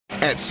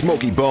At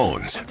Smoky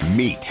Bones,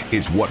 meat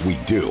is what we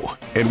do.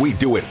 And we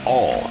do it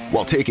all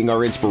while taking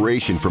our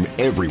inspiration from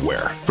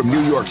everywhere. From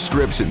New York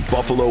strips and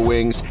buffalo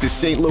wings to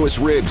St. Louis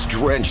ribs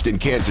drenched in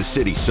Kansas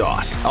City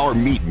sauce, our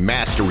meat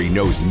mastery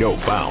knows no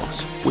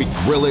bounds. We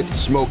grill it,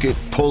 smoke it,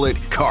 pull it,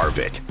 carve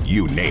it,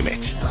 you name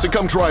it. So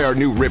come try our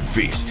new rib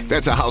feast.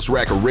 That's a house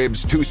rack of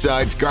ribs, 2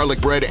 sides,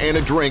 garlic bread, and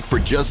a drink for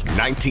just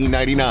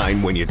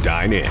 $19.99 when you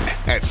dine in.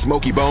 At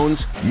Smoky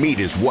Bones, meat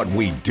is what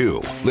we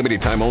do.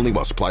 Limited time only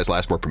while supplies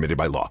last where permitted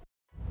by law.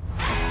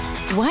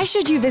 Why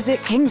should you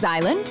visit Kings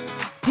Island?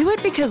 Do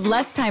it because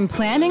less time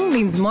planning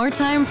means more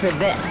time for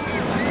this.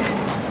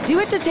 Do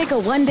it to take a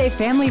one-day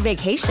family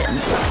vacation.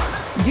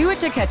 Do it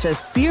to catch a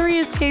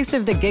serious case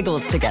of the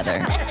giggles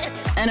together.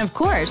 And of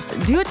course,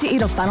 do it to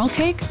eat a funnel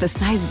cake the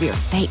size of your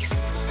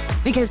face.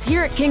 Because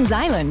here at Kings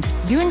Island,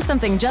 doing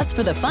something just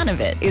for the fun of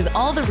it is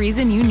all the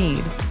reason you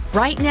need.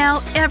 Right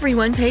now,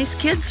 everyone pays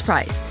kids'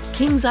 price.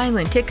 Kings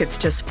Island tickets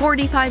just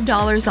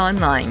 $45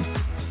 online.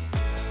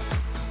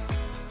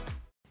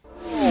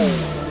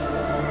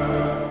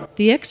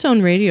 The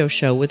X-Zone Radio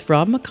Show with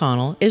Rob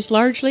McConnell is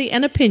largely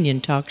an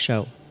opinion talk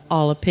show.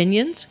 All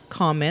opinions,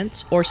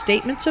 comments, or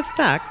statements of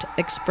fact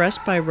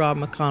expressed by Rob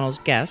McConnell's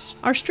guests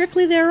are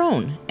strictly their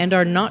own and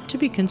are not to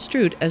be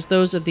construed as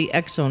those of the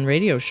X-Zone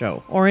Radio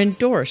Show or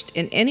endorsed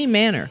in any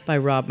manner by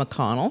Rob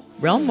McConnell,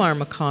 Relmar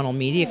McConnell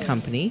Media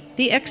Company,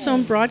 the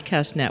X-Zone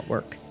Broadcast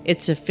Network,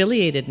 its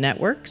affiliated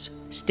networks,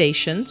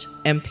 stations,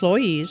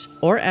 employees,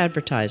 or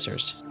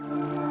advertisers.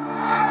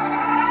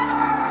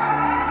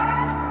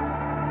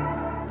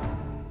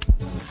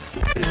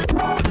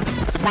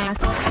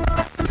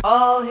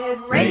 All Hit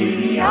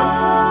Radio.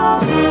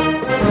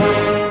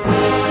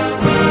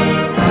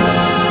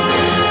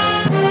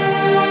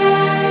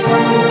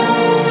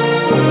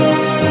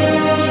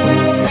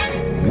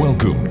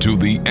 Welcome to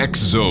the X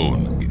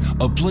Zone,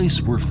 a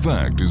place where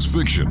fact is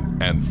fiction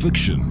and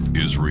fiction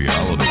is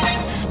reality.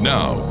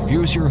 Now,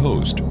 here's your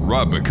host,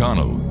 Rob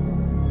McConnell.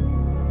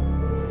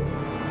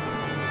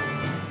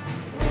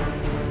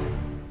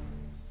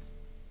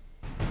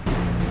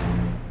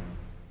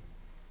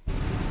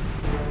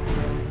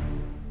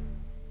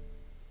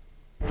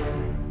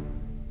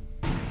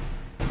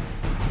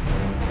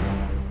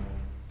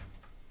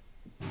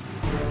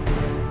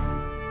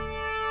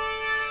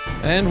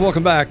 And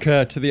welcome back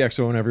to the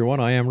X-Zone,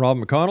 everyone. I am Rob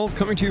McConnell,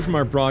 coming to you from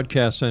our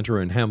broadcast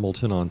center in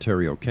Hamilton,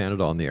 Ontario,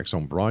 Canada, on the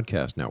X-Zone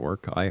Broadcast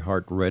Network,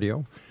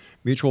 iHeartRadio,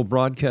 Mutual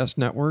Broadcast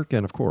Network,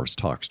 and, of course,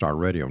 Talkstar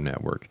Radio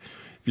Network.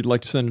 If you'd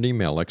like to send an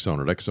email,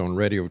 xzone at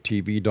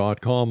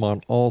xzoneradiotv.com,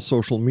 on all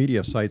social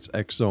media sites,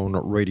 X-Zone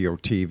Radio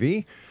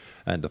TV,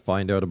 and to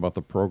find out about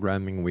the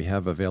programming we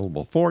have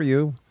available for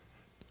you,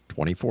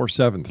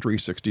 24/7,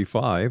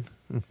 365,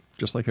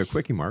 just like a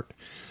Quickie Mart,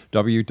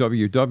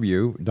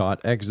 www.xzbn.net.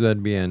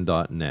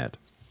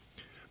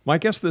 My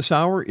guest this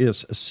hour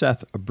is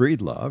Seth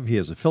Breedlove. He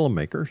is a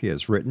filmmaker. He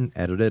has written,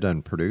 edited,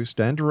 and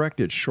produced and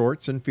directed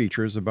shorts and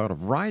features about a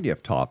variety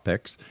of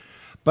topics,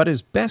 but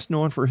is best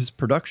known for his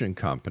production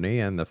company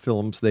and the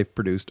films they've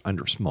produced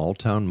under Small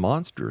Town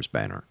Monsters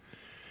banner.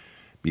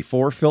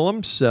 Before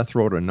film, Seth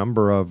wrote a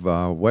number of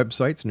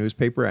websites,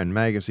 newspaper, and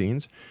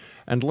magazines,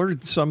 and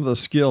learned some of the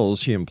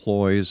skills he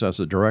employs as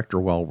a director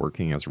while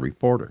working as a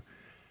reporter.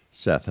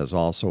 Seth has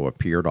also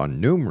appeared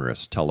on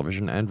numerous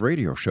television and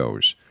radio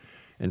shows.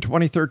 In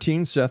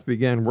 2013, Seth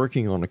began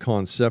working on a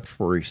concept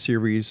for a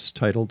series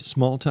titled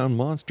Small Town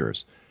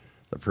Monsters.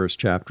 The first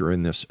chapter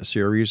in this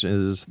series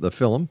is the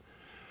film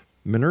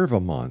Minerva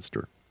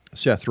Monster.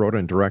 Seth wrote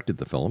and directed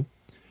the film.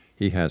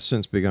 He has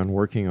since begun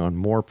working on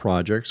more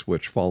projects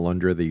which fall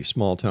under the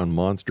Small Town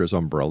Monsters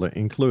umbrella,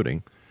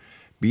 including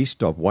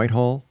Beast of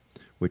Whitehall,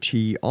 which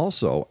he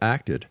also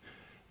acted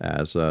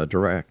as a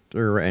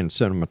director and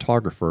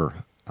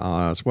cinematographer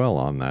as well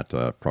on that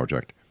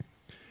project.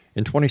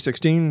 In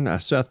 2016,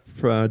 Seth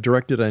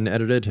directed and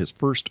edited his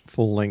first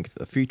full-length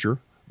feature,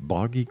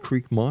 Boggy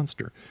Creek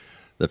Monster.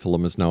 The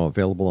film is now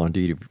available on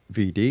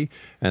DVD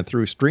and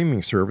through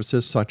streaming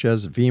services such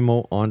as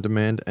Vimeo On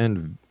Demand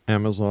and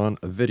Amazon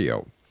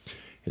Video.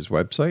 His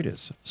website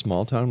is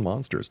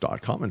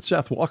smalltownmonsters.com. And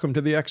Seth, welcome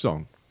to the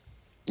X-Zone.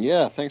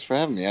 Yeah, thanks for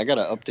having me. I got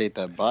to update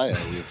that bio.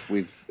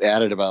 We've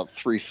added about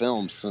 3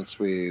 films since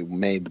we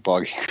made the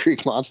Boggy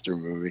Creek Monster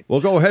movie. Well,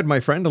 go ahead, my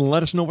friend, and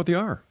let us know what they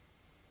are.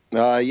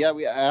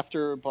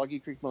 After Boggy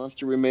Creek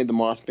Monster, we made The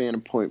Mothman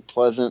in Point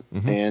Pleasant,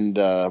 and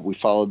we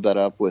followed that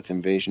up with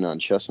Invasion on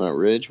Chestnut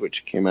Ridge,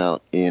 which came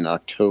out in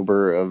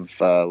October of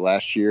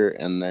last year,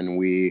 and then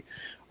we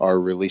are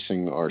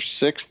releasing our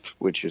 6th,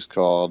 which is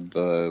called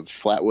The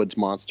Flatwoods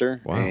Monster,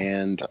 Wow.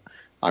 and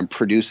I'm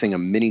producing a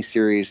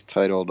mini-series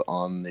titled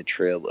On the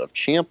Trail of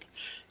Champ,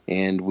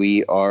 and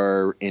we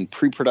are in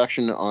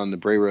pre-production on The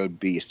Bray Road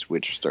Beast,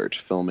 which starts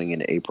filming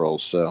in April,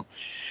 so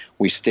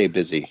we stay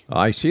busy.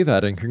 I see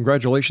that, and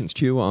congratulations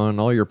to you on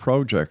all your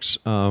projects.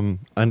 And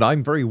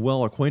I'm very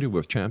well acquainted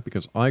with Champ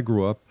because I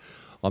grew up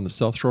on the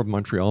South Shore of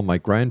Montreal. My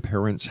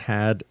grandparents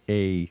had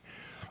a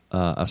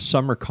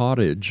summer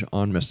cottage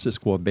on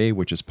Missisquoi Bay,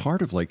 which is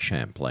part of Lake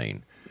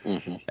Champlain.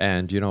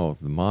 And, the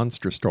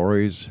monster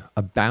stories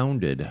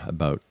abounded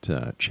about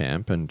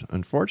Champ, and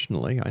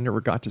unfortunately, I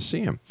never got to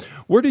see him.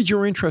 Where did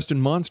your interest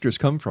in monsters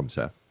come from,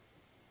 Seth?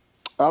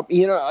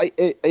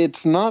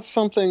 It's not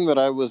something that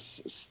I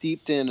was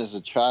steeped in as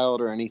a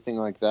child or anything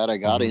like that. I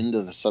got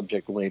into the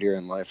subject later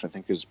in life. I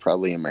think it was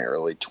probably in my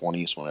early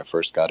 20s when I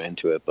first got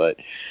into it.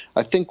 But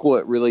I think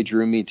what really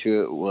drew me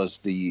to it was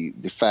the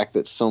fact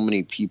that so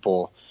many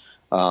people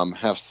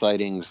have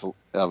sightings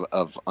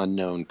of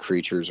unknown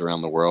creatures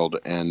around the world,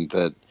 and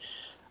that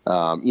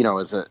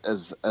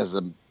as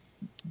a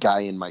guy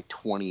in my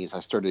 20s,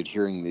 I started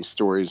hearing these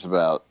stories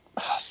about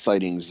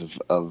sightings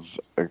of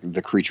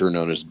the creature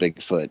known as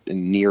Bigfoot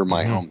near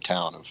my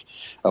hometown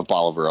of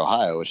Bolivar,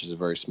 Ohio, which is a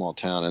very small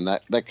town. And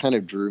that kind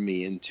of drew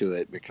me into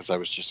it because I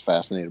was just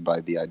fascinated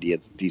by the idea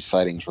that these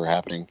sightings were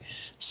happening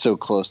so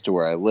close to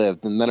where I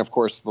lived. And then, of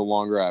course, the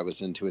longer I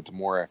was into it, the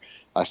more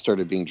I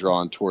started being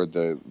drawn toward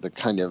the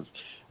kind of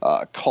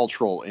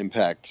cultural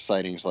impact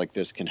sightings like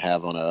this can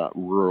have on a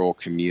rural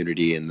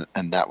community.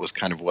 And that was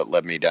kind of what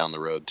led me down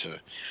the road to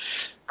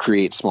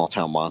create Small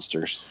Town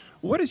Monsters.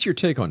 What is your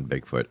take on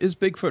Bigfoot? Is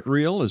Bigfoot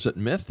real? Is it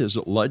myth? Is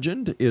it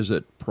legend? Is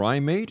it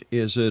primate?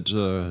 Is it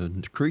a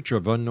creature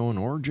of unknown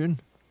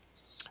origin?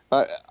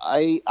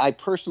 I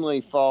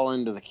personally fall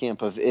into the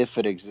camp of if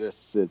it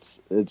exists,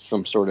 it's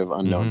some sort of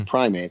unknown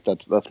primate.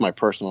 That's my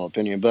personal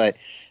opinion. But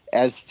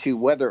as to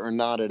whether or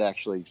not it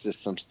actually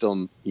exists, I'm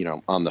still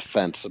on the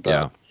fence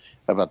about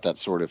that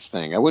sort of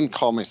thing. I wouldn't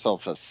call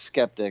myself a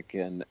skeptic,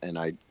 and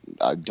I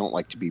don't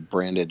like to be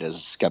branded as a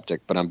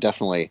skeptic, but I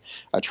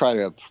try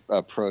to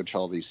approach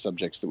all these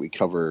subjects that we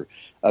cover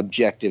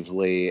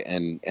objectively,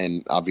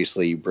 and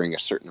obviously you bring a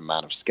certain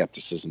amount of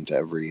skepticism to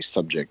every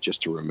subject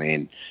just to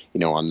remain,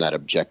 on that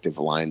objective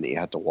line that you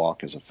have to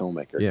walk as a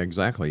filmmaker. Yeah,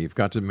 exactly. You've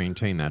got to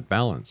maintain that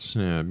balance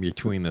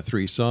between the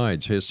three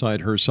sides, his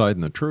side, her side,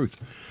 and the truth.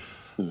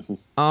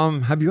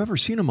 Have you ever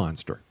seen a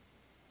monster?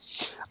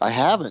 I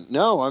haven't.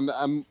 No,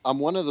 I'm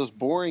one of those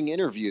boring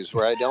interviews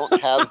where I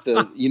don't have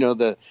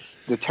the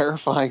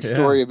terrifying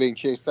story of being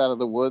chased out of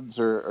the woods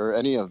or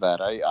any of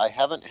that. I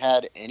haven't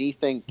had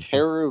anything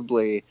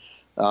terribly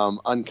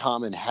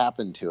uncommon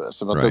happen to us.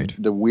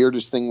 The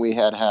weirdest thing we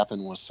had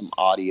happen was some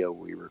audio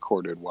we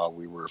recorded while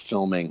we were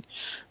filming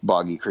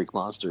Boggy Creek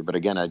Monster. But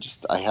again,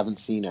 I haven't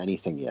seen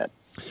anything yet.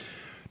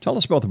 Tell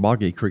us about the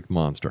Boggy Creek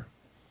Monster.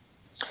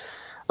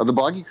 The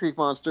Boggy Creek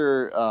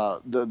Monster,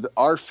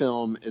 our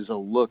film is a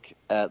look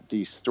at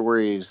the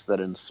stories that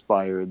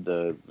inspired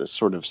the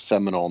sort of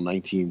seminal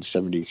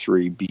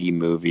 1973 B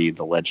movie,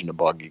 The Legend of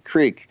Boggy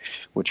Creek,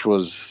 which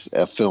was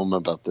a film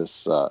about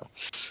this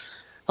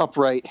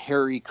upright,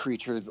 hairy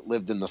creature that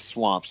lived in the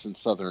swamps in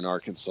southern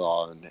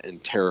Arkansas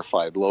and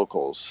terrified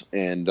locals.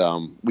 And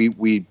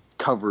we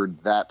covered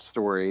that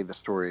story, the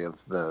story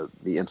of the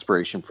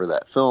inspiration for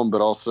that film, but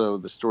also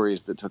the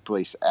stories that took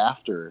place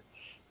after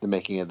the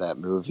making of that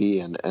movie,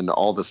 and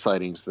all the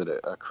sightings that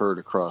occurred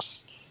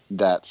across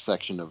that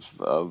section of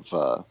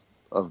the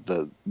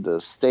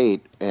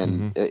state,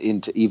 and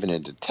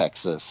into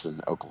Texas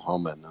and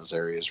Oklahoma and those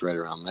areas right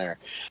around there.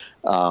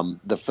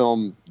 The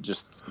film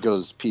just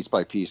goes piece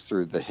by piece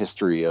through the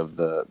history of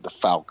the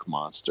Fouke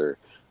monster,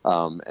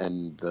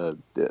 and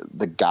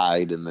the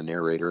guide and the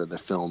narrator of the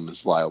film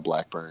is Lyle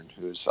Blackburn,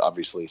 who's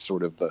obviously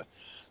sort of the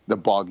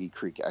Boggy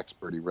Creek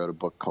expert. He wrote a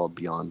book called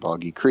Beyond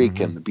Boggy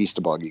Creek and The Beast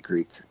of Boggy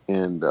Creek.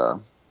 And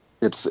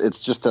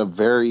it's just a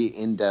very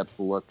in-depth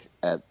look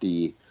at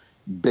the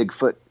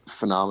Bigfoot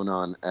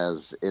phenomenon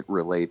as it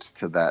relates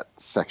to that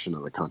section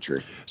of the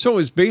country. So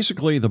is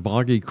basically the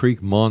Boggy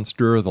Creek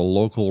Monster the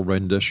local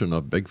rendition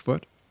of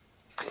Bigfoot?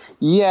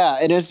 Yeah,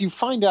 and as you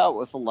find out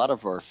with a lot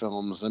of our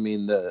films, I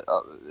mean,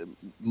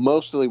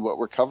 mostly what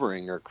we're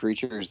covering are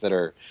creatures that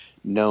are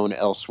known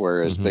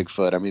elsewhere as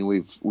Bigfoot. I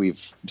mean,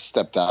 we've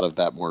stepped out of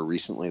that more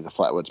recently. The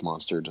Flatwoods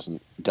Monster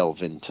doesn't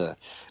delve into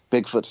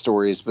Bigfoot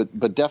stories,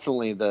 but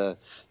definitely the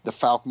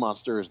Fouke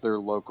Monster is their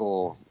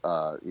local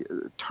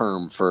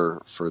term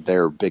for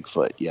their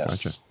Bigfoot.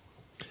 Yes. Gotcha.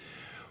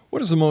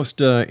 What is the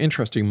most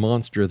interesting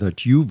monster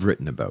that you've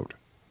written about?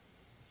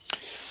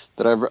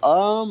 That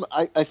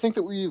I think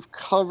that we've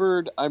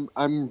covered.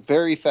 I'm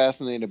very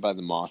fascinated by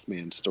the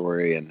Mothman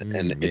story,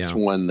 and it's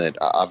one that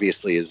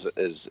obviously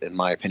is in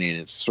my opinion,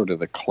 it's sort of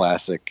the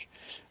classic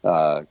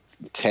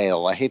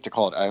tale. I hate to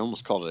call it. I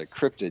almost called it a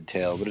cryptid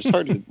tale, but it's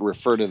hard to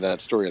refer to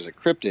that story as a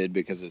cryptid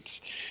because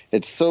it's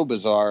so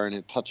bizarre and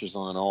it touches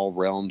on all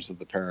realms of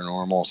the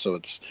paranormal. So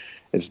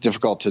it's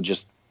difficult to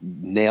just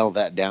nail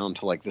that down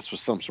to like this was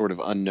some sort of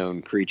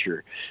unknown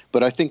creature.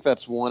 But I think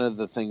that's one of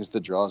the things that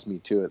draws me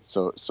to it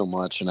so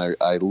much, and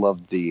I love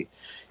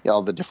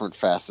all the different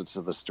facets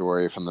of the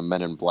story, from the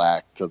Men in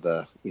Black to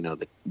the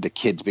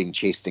kids being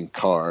chased in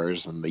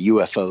cars and the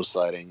UFO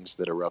sightings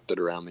that erupted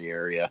around the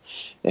area.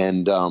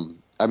 And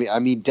I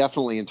mean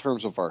definitely in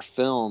terms of our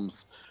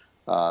films,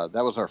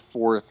 That was our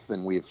fourth,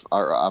 and we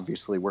are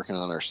obviously working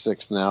on our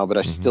sixth now. But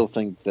I still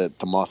think that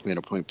The Mothman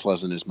of Point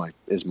Pleasant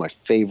is my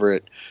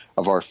favorite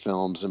of our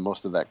films, and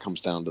most of that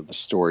comes down to the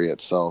story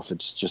itself.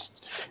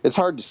 It's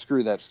hard to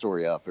screw that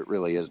story up. It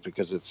really is,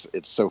 because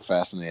it's so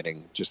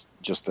fascinating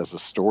just as a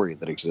story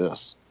that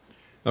exists.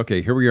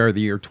 Okay, here we are,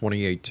 the year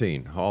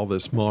 2018. All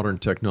this modern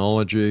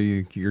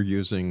technology, you're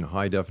using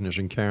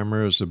high-definition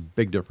cameras, a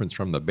big difference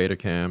from the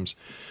Betacams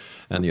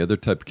and the other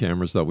type of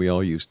cameras that we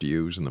all used to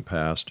use in the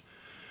past.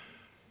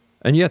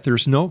 And yet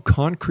there's no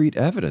concrete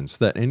evidence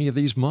that any of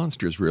these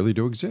monsters really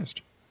do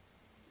exist.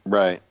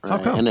 Right. How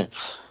come? And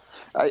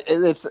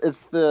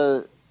it's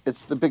the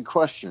big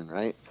question,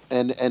 right?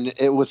 And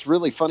what's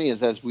really funny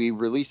is, as we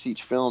release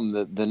each film,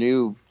 the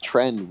new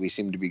trend we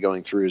seem to be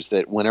going through is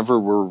that whenever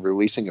we're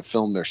releasing a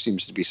film, there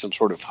seems to be some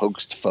sort of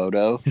hoaxed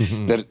photo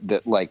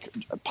that like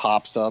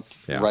pops up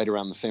right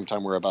around the same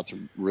time we're about to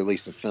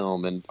release a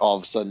film, and all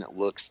of a sudden it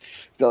looks.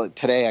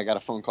 Today I got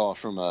a phone call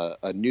from a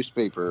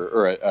newspaper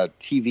or a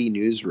TV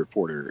news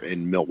reporter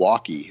in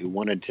Milwaukee who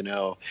wanted to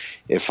know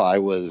if I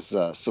was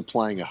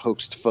supplying a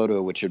hoaxed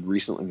photo which had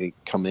recently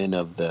come in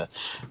of the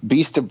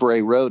Beast of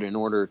Bray Road in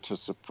order to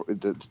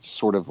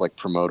sort of like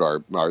promote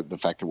our the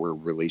fact that we're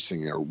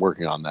releasing or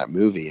working on that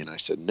movie. And I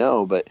said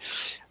no, but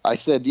I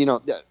said,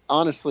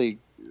 honestly,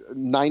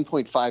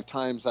 9.5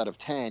 times out of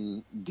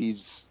 10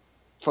 these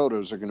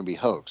photos are going to be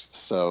hoaxed.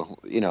 So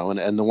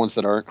and the ones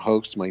that aren't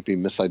hoaxed might be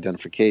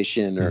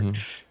misidentification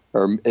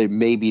or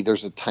maybe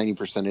there's a tiny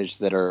percentage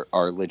that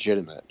are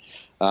legitimate.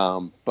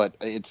 But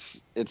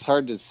it's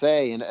hard to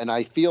say, and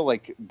I feel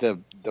like the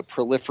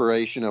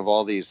proliferation of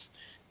all these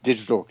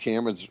digital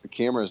cameras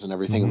and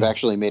everything have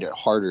actually made it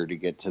harder to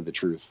get to the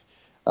truth,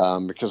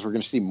 because we're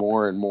going to see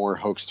more and more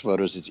hoaxed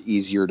photos. It's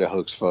easier to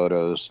hoax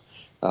photos,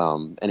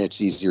 and it's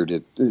easier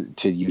to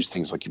use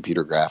things like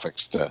computer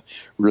graphics to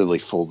really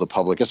fool the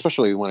public,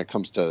 especially when it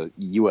comes to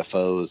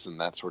UFOs and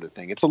that sort of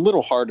thing. It's a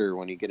little harder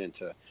when you get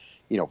into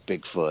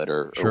Bigfoot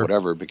or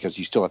whatever, because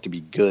you still have to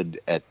be good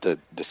at the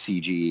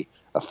CG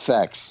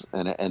effects,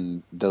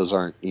 and those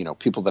aren't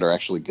people that are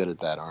actually good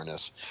at that aren't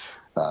as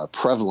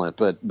prevalent,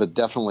 but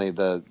definitely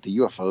the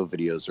UFO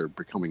videos are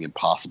becoming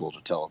impossible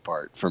to tell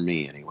apart, for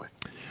me anyway.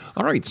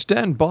 All right,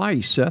 stand by,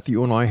 Seth.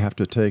 You and I have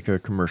to take a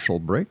commercial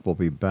break. We'll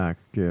be back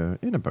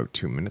in about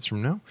 2 minutes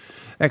from now.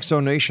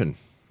 Exonation.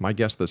 My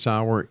guest this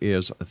hour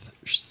is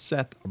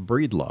Seth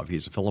Breedlove.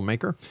 He's a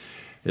filmmaker.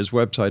 His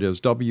website is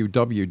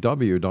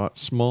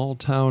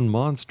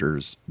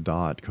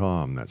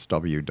www.smalltownmonsters.com. That's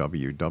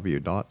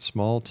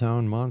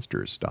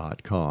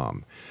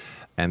www.smalltownmonsters.com.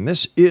 And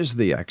this is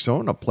the X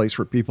Zone, a place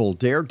where people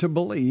dare to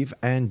believe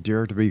and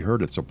dare to be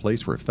heard. It's a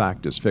place where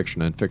fact is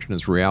fiction and fiction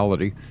is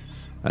reality.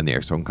 And the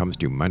X Zone comes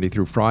to you Monday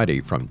through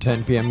Friday from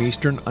 10 p.m.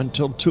 Eastern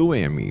until 2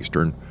 a.m.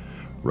 Eastern,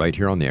 right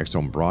here on the X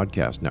Zone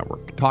Broadcast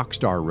Network,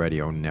 Talkstar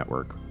Radio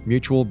Network,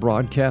 Mutual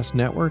Broadcast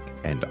Network,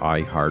 and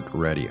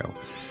iHeartRadio.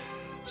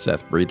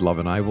 Seth Breedlove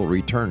and I will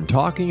return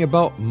talking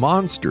about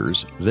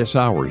monsters this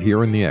hour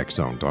here in the X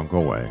Zone. Don't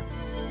go away.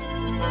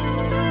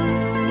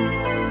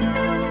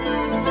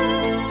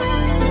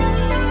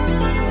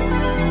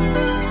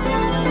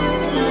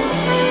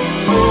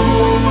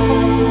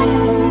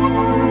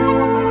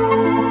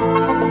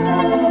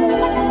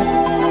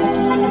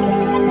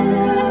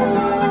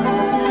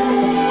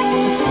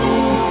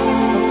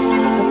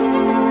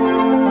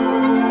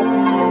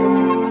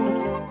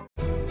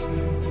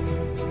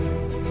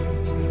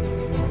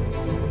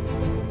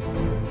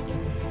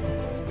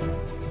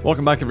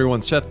 Welcome back,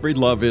 everyone. Seth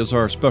Breedlove is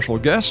our special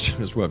guest.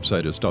 His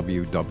website is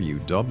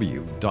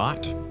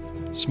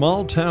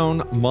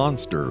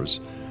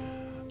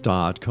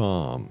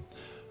www.smalltownmonsters.com.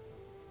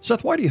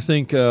 Seth, why do you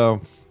think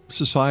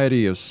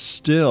society is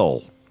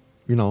still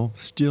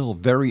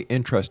very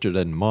interested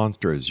in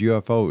monsters,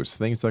 UFOs,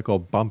 things that go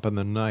bump in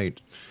the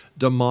night,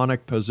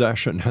 demonic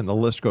possession, and the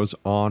list goes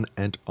on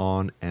and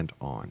on and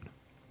on?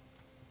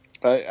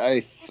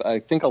 I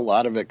think a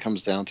lot of it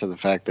comes down to the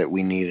fact that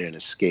we need an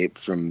escape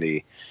from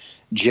the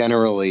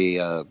generally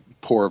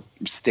poor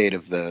state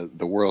of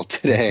the world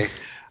today,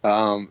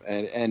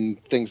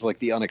 and things like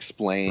the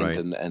unexplained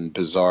and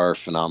bizarre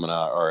phenomena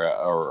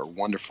are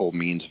wonderful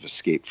means of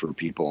escape for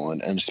people,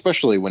 and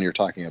especially when you're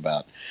talking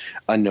about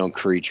unknown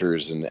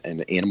creatures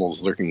and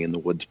animals lurking in the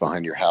woods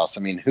behind your house. I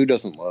mean, who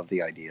doesn't love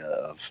the idea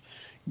of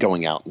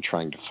going out and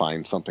trying to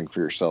find something for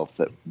yourself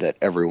that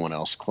everyone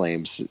else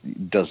claims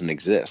doesn't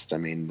exist? I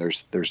mean,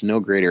 there's no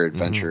greater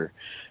adventure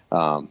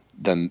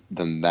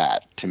than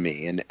that to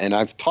me. And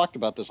I've talked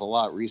about this a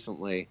lot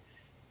recently,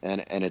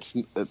 and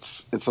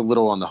it's a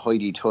little on the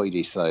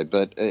hoity-toity side,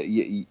 but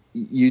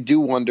you do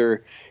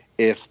wonder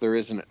if there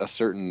isn't a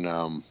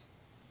certain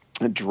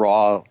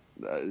draw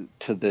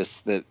to this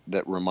that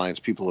reminds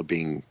people of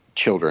being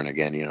children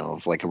again,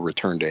 of like a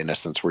return to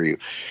innocence, where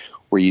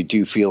you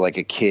do feel like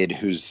a kid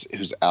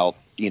who's out,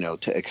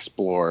 to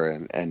explore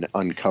and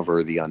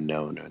uncover the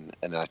unknown.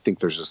 And I think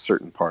there's a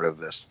certain part of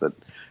this that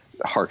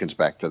harkens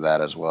back to that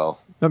as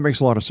well. That makes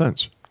a lot of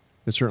sense.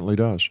 It certainly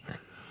does.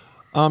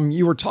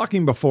 You were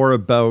talking before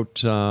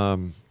about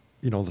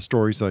the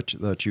stories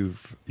that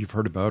you've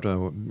heard about,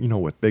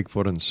 with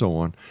Bigfoot and so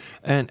on.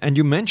 And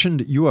you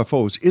mentioned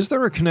UFOs. Is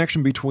there a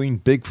connection between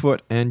Bigfoot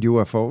and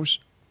UFOs?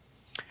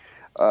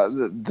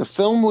 The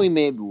film we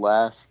made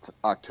last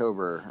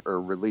October, or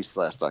released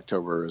last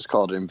October, is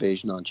called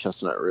Invasion on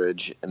Chestnut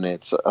Ridge, and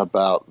it's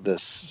about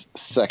this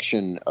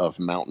section of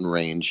mountain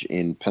range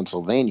in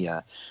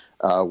Pennsylvania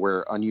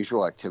where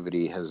unusual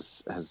activity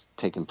has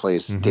taken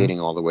place,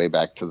 dating all the way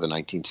back to the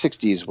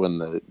 1960s when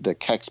the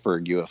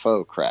Kecksburg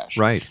UFO crash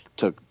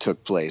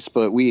took place.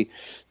 But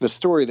the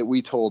story that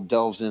we told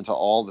delves into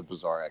all the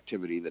bizarre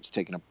activity that's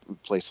taken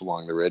place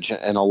along the ridge,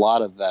 and a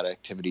lot of that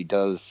activity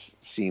does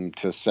seem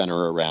to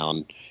center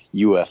around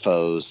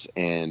UFOs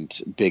and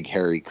big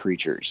hairy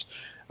creatures.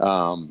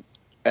 Again,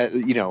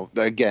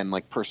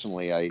 like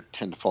personally, I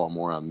tend to fall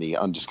more on the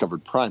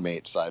undiscovered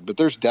primate side, but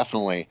there's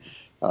definitely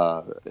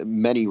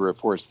many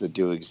reports that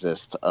do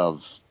exist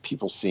of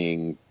people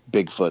seeing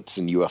Bigfoots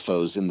and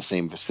UFOs in the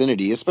same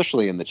vicinity,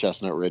 especially in the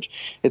Chestnut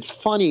Ridge. It's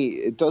funny.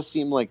 It does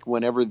seem like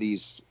whenever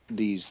these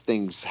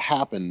things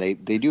happen, they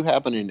do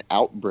happen in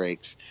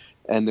outbreaks,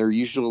 and they're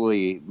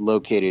usually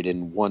located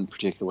in one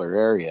particular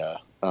area.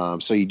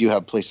 So you do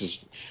have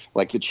places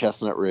like the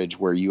Chestnut Ridge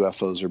where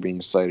UFOs are being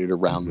sighted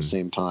around the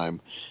same time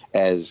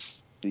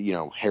as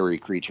hairy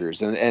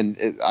creatures,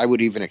 and I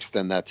would even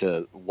extend that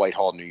to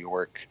Whitehall, New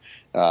York.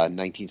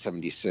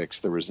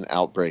 1976, there was an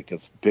outbreak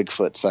of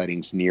Bigfoot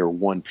sightings near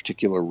one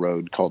particular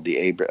road called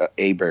the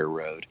Abear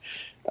Road,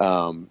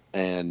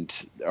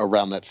 and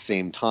around that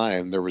same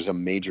time, there was a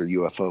major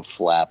UFO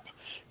flap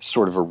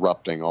sort of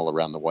erupting all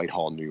around the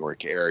Whitehall, New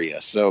York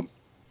area. So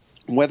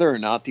whether or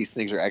not these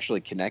things are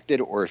actually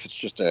connected, or if it's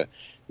just a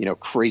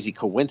crazy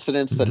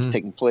coincidence that it's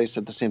taking place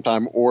at the same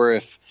time, or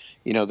if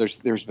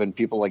there's been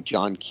people like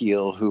John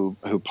Keel who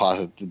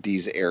posit that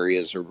these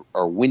areas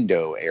are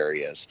window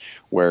areas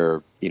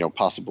where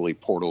possibly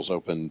portals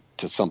open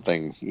to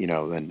something,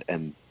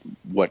 and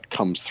what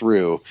comes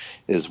through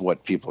is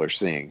what people are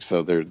seeing.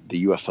 So the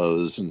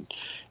UFOs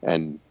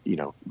and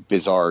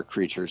bizarre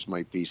creatures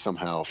might be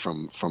somehow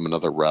from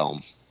another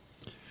realm.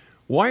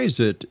 Why is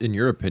it, in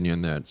your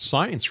opinion, that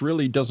science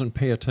really doesn't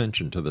pay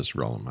attention to this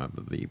realm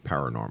of the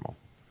paranormal?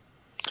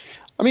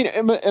 I mean,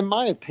 in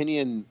my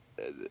opinion,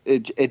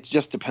 it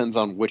just depends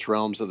on which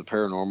realms of the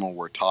paranormal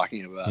we're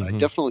talking about. I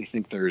definitely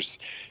think there's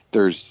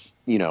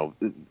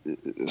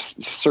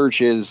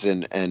searches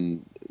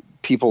and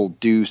people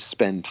do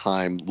spend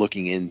time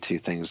looking into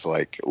things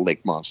like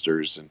lake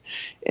monsters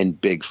and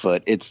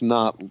Bigfoot. It's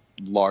not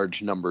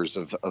large numbers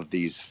of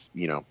these,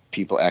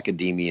 people,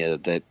 academia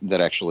that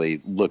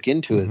actually look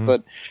into it.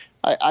 But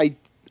I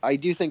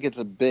do think it's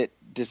a bit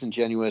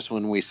disingenuous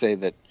when we say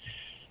that,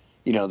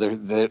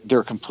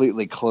 they're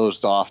completely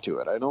closed off to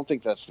it. I don't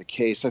think that's the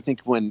case. I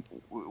think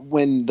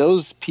when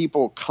those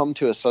people come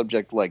to a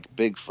subject like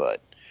Bigfoot,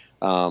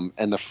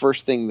 and the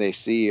first thing they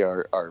see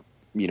are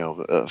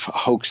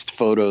hoaxed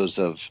photos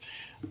of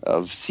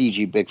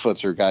CG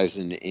Bigfoots or guys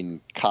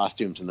in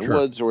costumes in the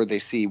woods, or they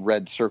see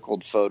red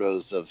circled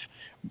photos of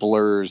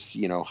blurs,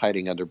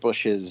 hiding under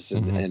bushes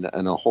and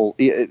a whole.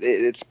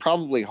 It's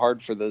probably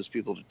hard for those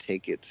people to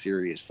take it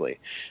seriously.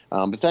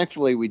 But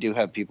thankfully, we do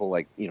have people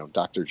like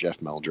Dr.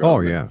 Jeff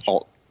Meldrum,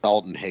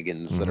 Alton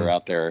Higgins that are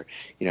out there,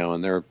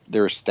 and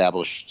they're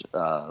established,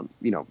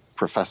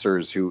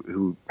 professors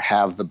who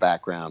have the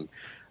background.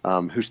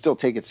 Who still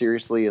take it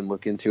seriously and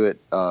look into it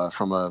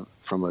from a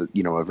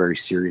very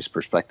serious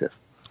perspective.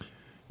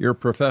 You're a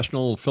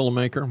professional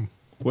filmmaker.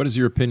 What is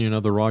your opinion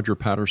of the Roger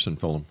Patterson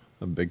film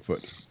of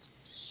Bigfoot?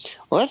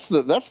 Well,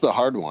 that's the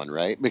hard one,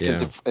 right?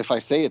 Because if I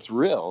say it's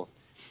real,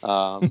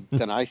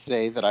 then I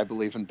say that I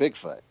believe in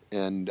Bigfoot,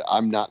 and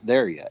I'm not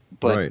there yet.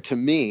 But to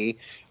me,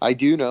 I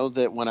do know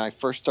that when I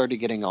first started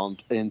getting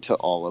into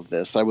all of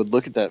this, I would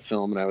look at that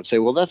film and I would say,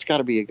 well, that's got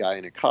to be a guy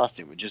in a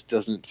costume. It just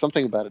doesn't,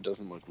 something about it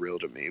doesn't look real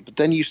to me. But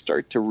then you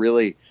start to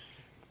really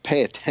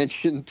pay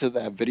attention to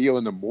that video,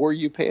 and the more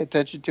you pay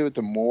attention to it,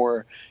 the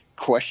more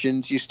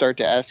questions you start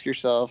to ask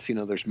yourself.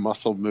 There's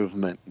muscle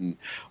movement and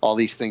all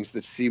these things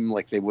that seem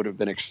like they would have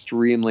been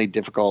extremely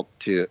difficult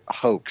to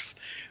hoax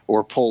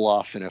or pull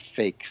off in a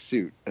fake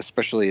suit,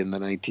 especially in the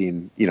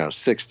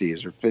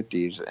 1960s or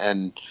 50s.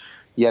 And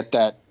yet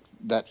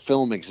that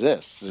film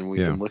exists, and we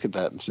can look at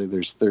that and say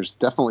there's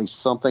definitely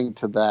something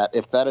to that.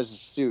 If that is a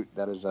suit,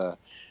 that is a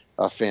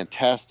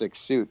fantastic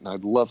suit, and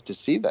I'd love to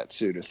see that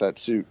suit if that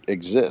suit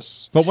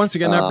exists. But once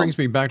again, that brings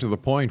me back to the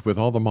point, with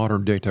all the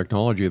modern day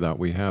technology that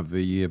we have,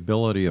 the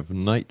ability of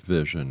night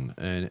vision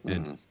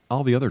and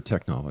all the other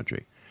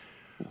technology.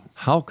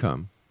 How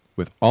come,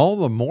 with all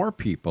the more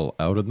people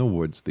out in the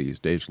woods these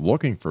days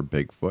looking for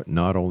Bigfoot,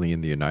 not only in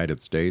the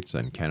United States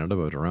and Canada,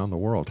 but around the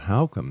world,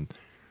 how come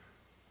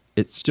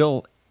it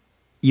still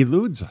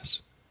eludes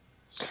us?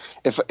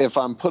 If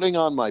I'm putting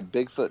on my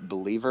Bigfoot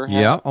believer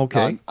hat,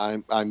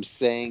 I'm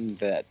saying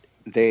that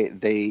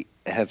they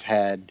have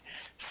had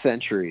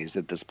centuries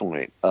at this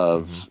point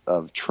of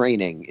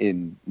training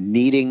in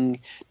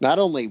needing, not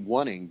only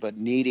wanting, but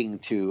needing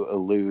to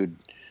elude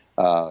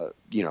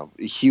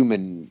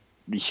human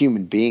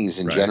human beings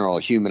in Right. general,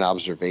 human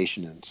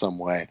observation in some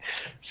way.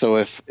 So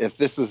if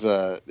this is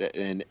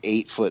an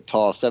 8 foot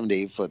tall, 7 to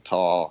 8 foot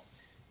tall,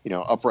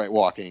 upright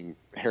walking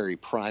hairy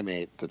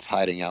primate that's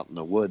hiding out in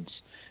the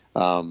woods,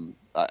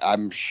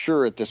 I'm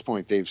sure at this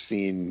point they've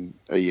seen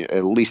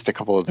at least a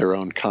couple of their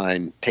own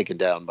kind taken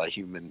down by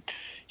human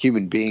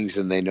beings,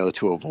 and they know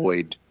to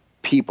avoid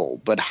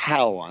people. But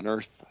how on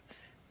earth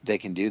they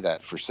can do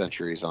that for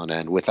centuries on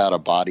end without a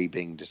body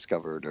being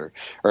discovered or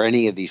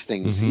any of these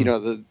things?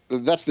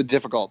 That's the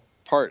difficult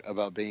part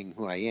about being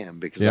who I am,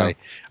 because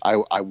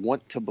I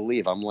want to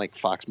believe. I'm like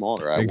Fox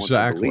Mulder. I want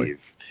to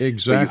believe.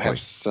 Exactly. But you have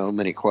so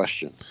many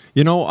questions.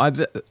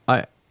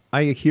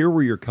 I hear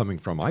where you're coming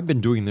from. I've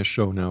been doing this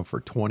show now for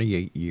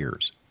 28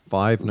 years,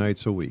 5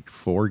 nights a week,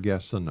 4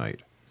 guests a night.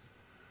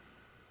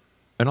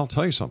 And I'll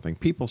tell you something.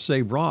 People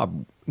say,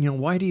 Rob,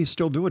 why do you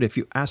still do it? If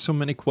you ask so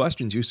many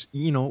questions, you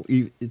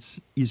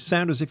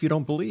sound as if you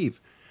don't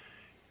believe.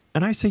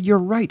 And I say, you're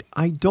right.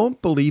 I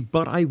don't believe,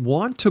 but I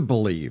want to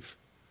believe.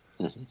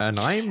 And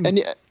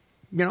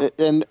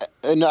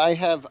and I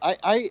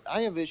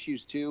have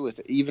issues too with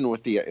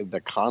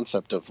the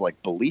concept of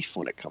like belief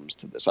when it comes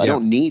to this. I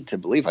don't need to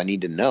believe. I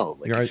need to know.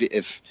 Like right.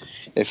 if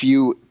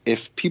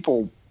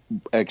people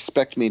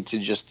expect me to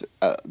just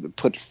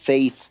put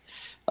faith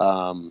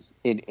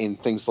in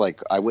things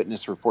like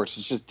eyewitness reports,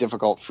 it's just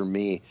difficult for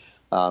me.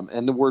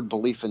 And the word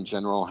belief in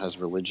general has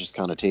religious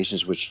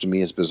connotations, which to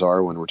me is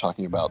bizarre when we're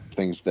talking about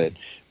things that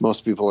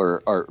most people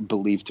are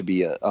believed to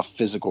be a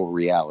physical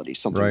reality,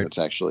 something right. that's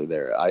actually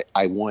there.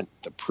 I want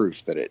the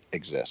proof that it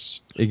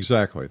exists.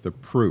 Exactly, the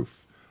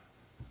proof.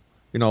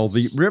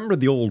 Remember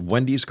the old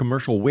Wendy's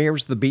commercial,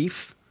 "Where's the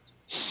beef?"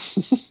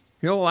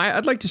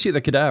 I'd like to see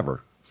the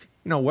cadaver.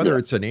 Whether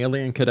it's an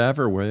alien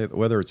cadaver,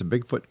 whether it's a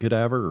Bigfoot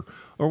cadaver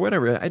or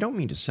whatever. I don't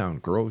mean to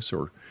sound gross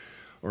or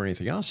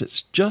anything else.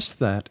 It's just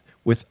that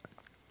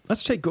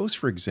let's take ghosts,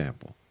 for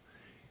example.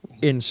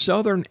 In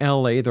southern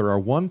LA, there are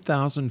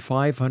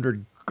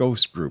 1,500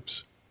 ghost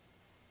groups.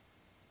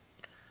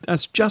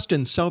 That's just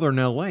in southern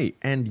LA.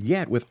 And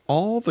yet, with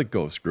all the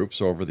ghost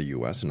groups over the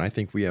U.S., and I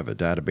think we have a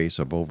database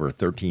of over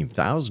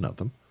 13,000 of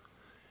them,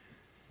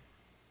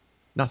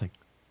 nothing.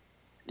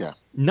 Yeah.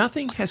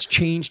 Nothing has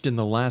changed in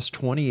the last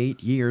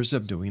 28 years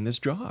of doing this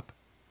job.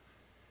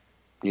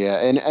 Yeah,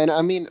 and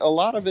I mean, a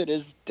lot of it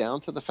is down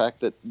to the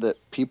fact that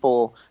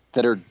people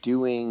that are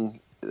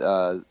doing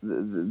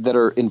that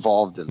are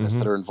involved in this,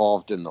 that are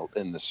involved in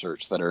the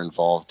search, that are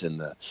involved in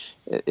the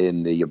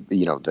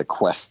the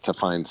quest to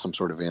find some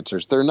sort of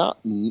answers, they're not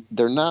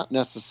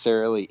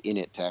necessarily in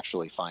it to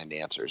actually find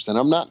answers. And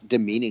I'm not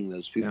demeaning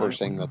those people or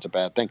saying that's a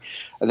bad thing.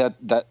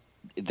 That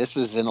this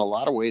is, in a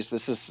lot of ways,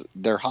 this is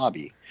their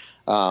hobby.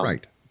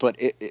 Right. But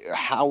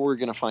how we're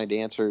going to find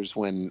answers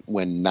when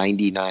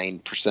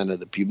 99% of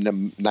the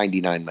people,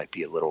 99 might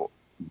be a little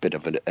bit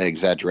of an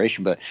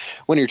exaggeration, but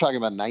when you're talking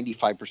about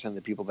 95% of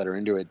the people that are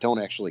into it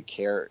don't actually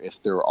care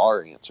if there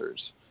are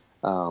answers,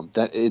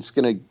 that it's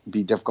going to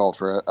be difficult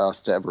for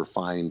us to ever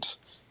find,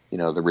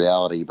 the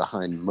reality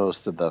behind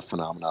most of the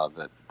phenomena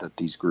that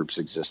these groups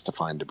exist to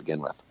find to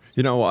begin with.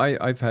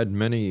 I've had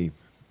many,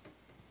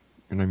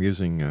 and I'm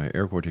using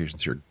air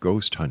quotations here,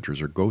 ghost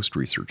hunters or ghost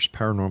researchers,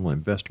 paranormal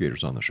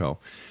investigators on the show.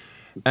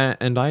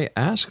 And I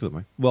ask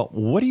them, well,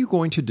 what are you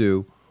going to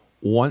do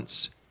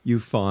once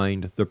you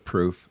find the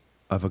proof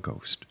of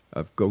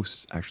of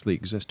ghosts actually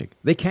existing?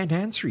 They can't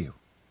answer you.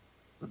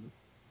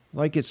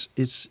 Like it's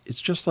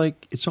just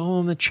like it's all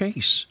in the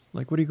chase.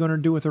 Like, what are you going to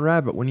do with a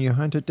rabbit when you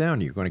hunt it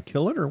down? Are you going to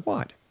kill it or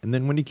what? And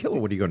then when you kill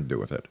it, what are you going to do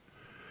with it?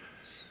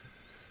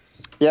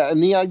 Yeah,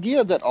 and the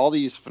idea that all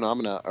these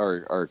phenomena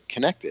are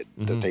connected,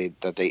 that they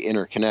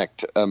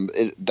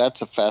interconnect,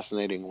 that's a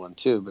fascinating one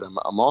too. But I'm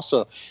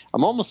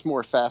almost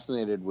more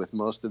fascinated with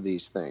most of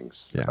these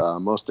things. Yeah.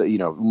 Most of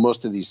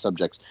these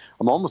subjects.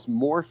 I'm almost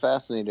more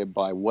fascinated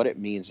by what it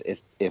means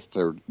if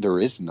there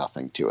is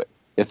nothing to it.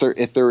 If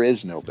there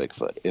is no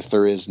Bigfoot, if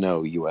there is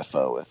no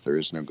UFO, if there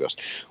is no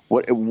ghost,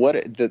 what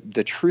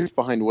the truth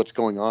behind what's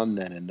going on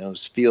then in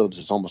those fields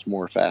is almost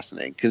more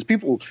fascinating, because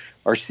people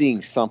are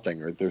seeing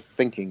something, or they're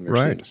thinking they're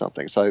seeing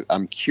something. So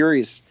I'm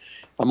curious.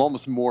 I'm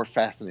almost more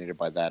fascinated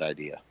by that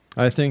idea.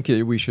 I think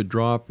we should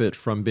drop it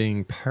from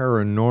being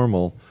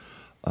paranormal,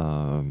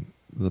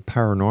 the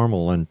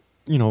paranormal, and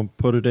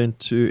put it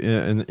into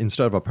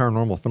instead of a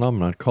paranormal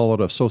phenomenon, call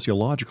it a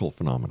sociological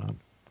phenomenon.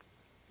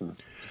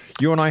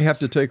 You and I have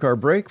to take our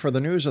break for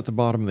the news at the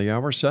bottom of the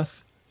hour.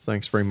 Seth,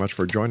 thanks very much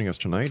for joining us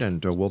tonight,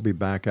 and we'll be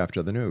back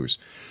after the news.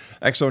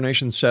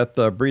 Exonation Seth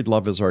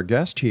Breedlove is our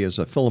guest. He is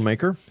a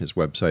filmmaker. His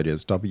website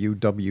is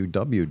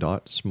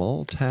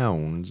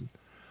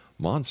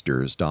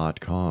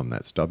www.smalltownmonsters.com.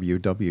 That's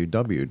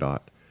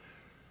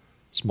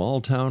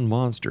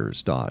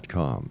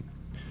www.smalltownmonsters.com.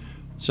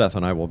 Seth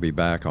and I will be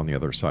back on the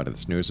other side of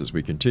this news as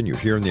we continue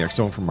here in the X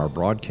Zone from our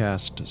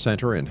broadcast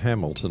center in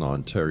Hamilton,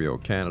 Ontario,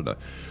 Canada.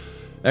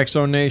 X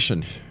Zone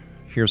Nation,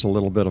 here's a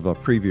little bit of a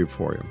preview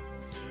for you.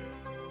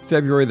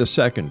 February the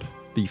 2nd,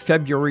 the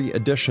February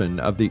edition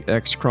of the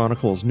X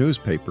Chronicles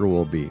newspaper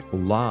will be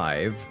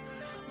live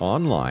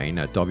online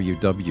at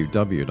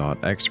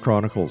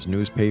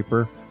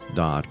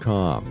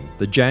www.xchroniclesnewspaper.com.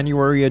 The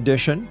January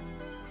edition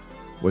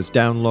was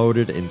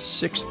downloaded in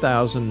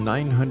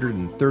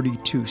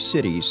 6,932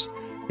 cities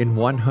in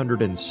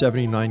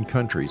 179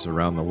 countries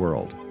around the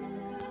world.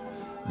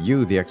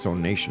 You, the X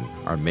Zone Nation,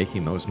 are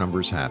making those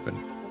numbers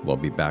happen. We'll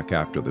be back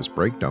after this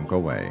break. Don't go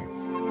away.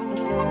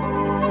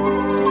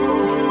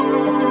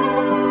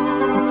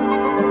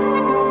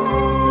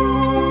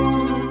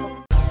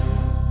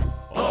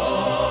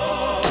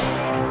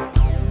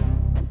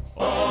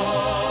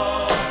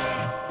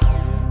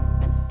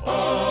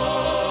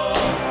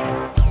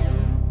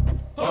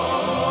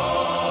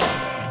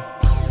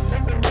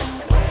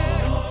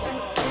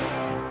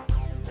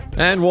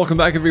 And welcome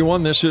back,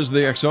 everyone. This is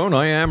the X Zone.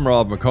 I am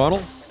Rob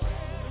McConnell,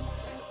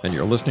 and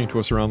you're listening to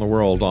us around the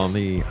world on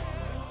the,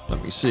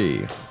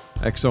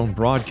 X Zone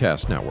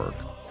Broadcast Network,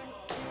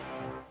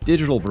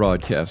 Digital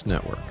Broadcast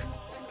Network,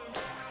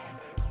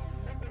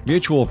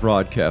 Mutual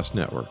Broadcast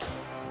Network,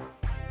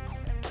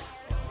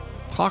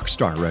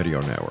 Talkstar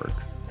Radio Network,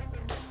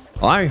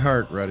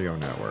 iHeart Radio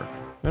Network,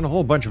 and a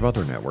whole bunch of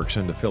other networks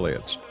and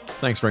affiliates.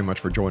 Thanks very much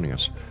for joining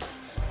us.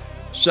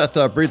 Seth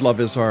Breedlove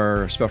is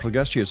our special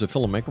guest. He is a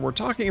filmmaker. We're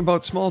talking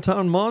about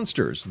small-town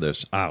monsters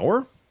this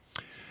hour.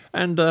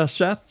 And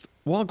Seth,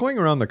 while going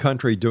around the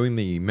country doing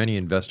the many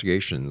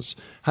investigations,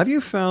 have you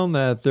found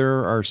that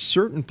there are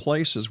certain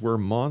places where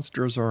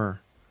monsters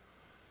are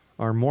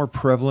more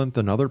prevalent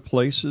than other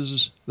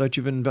places that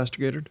you've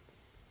investigated?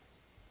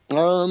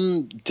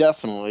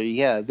 Definitely,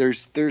 yeah.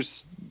 There's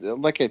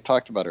like I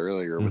talked about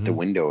earlier with the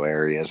window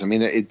areas. I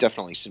mean, it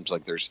definitely seems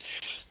like there's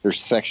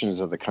sections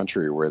of the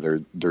country where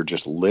they're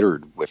just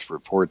littered with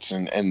reports,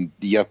 and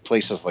you have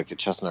places like the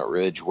Chestnut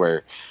Ridge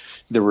where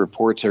the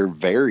reports are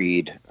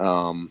varied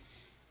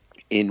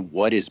in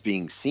what is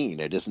being seen.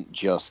 It isn't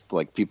just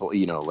like people,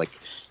 like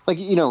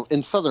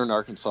in southern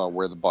Arkansas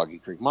where the Boggy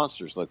Creek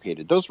Monster is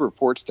located. Those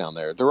reports down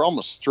there, they're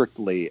almost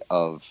strictly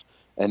of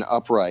an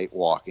upright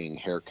walking,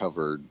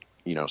 hair-covered,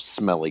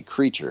 smelly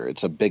creature.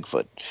 It's a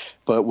Bigfoot.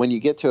 But when you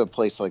get to a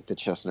place like the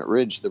Chestnut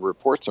Ridge, the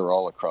reports are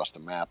all across the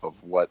map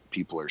of what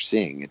people are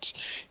seeing. It's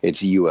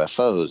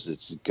UFOs,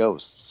 it's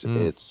ghosts,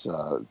 it's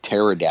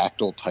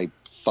pterodactyl type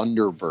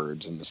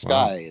thunderbirds in the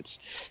sky. Wow. It's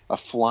a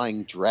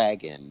flying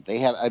dragon. They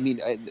have,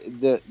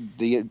 the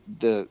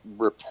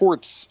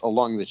reports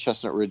along the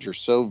Chestnut Ridge are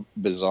so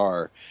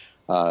bizarre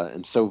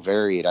and so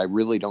varied. I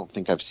really don't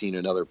think I've seen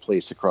another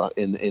place across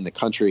in the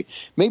country.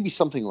 Maybe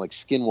something like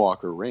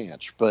Skinwalker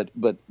Ranch, but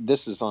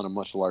this is on a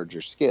much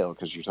larger scale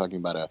because you're talking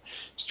about a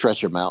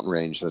stretch of mountain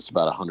range that's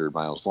about 100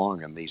 miles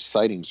long, and these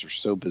sightings are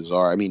so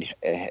bizarre. I mean,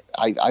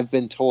 I've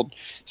been told,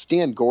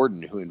 Stan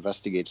Gordon, who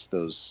investigates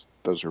those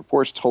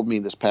reports, told me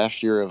this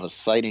past year of a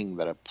sighting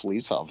that a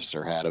police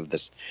officer had of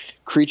this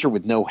creature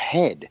with no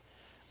head.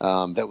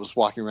 That was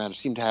walking around. It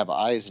seemed to have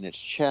eyes in its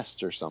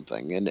chest or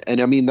something.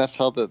 And I mean, that's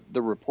how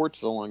the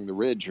reports along the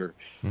ridge are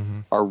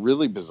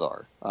really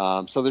bizarre.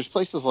 So there's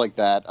places like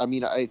that. I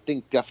mean, I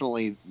think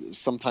definitely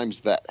sometimes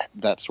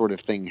that sort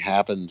of thing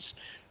happens.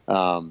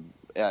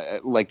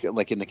 Like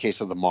in the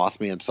case of the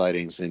Mothman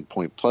sightings in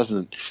Point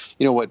Pleasant,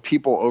 what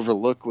people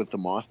overlook with the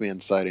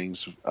Mothman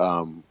sightings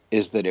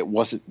is that it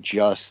wasn't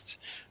just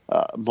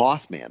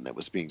Mothman that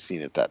was being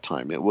seen at that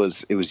time. It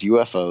was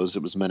UFOs,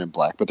 it was Men in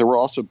Black, but there were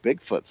also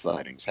Bigfoot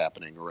sightings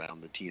happening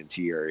around the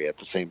TNT area at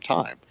the same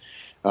time.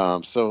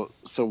 So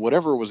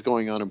whatever was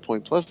going on in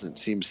Point Pleasant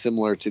seems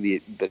similar to the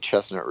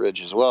Chestnut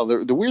Ridge as well.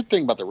 The weird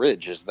thing about the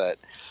Ridge is that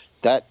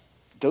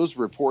those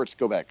reports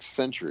go back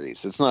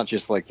centuries. It's not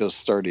just like those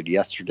started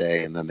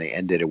yesterday and then they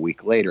ended a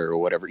week later or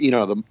whatever.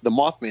 The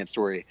Mothman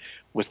story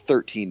was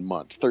 13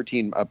 months,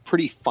 a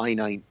pretty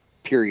finite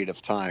period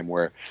of time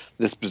where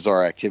this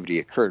bizarre activity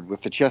occurred.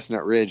 With the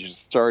Chestnut Ridge, it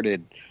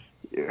started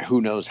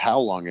who knows how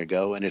long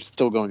ago, and it's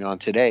still going on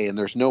today. And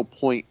there's no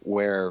point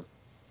where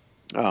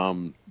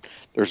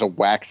there's a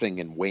waxing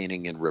and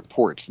waning in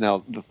reports.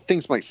 Now, the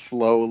things might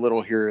slow a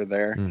little here or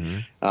there,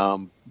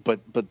 but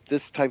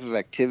this type of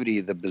activity,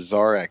 the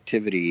bizarre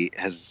activity,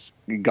 has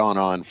gone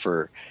on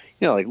for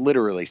like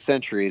literally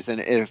centuries.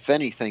 And if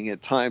anything,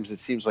 at times it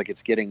seems like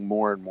it's getting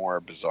more and more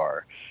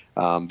bizarre.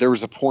 There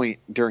was a point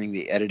during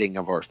the editing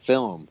of our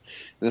film,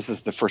 this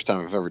is the first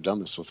time I've ever done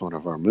this with one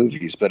of our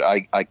movies, but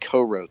I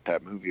co-wrote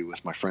that movie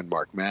with my friend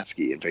Mark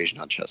Matsky, Invasion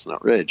on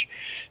Chestnut Ridge.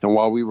 And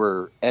while we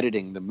were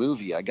editing the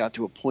movie, I got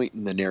to a point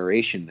in the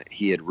narration that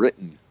he had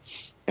written,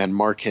 and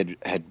Mark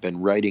had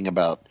been writing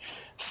about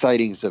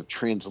sightings of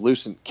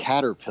translucent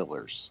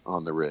caterpillars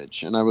on the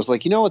ridge. And I was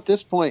like, at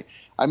this point,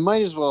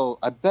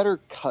 I better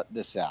cut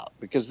this out,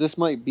 because this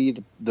might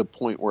be the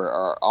point where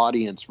our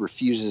audience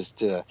refuses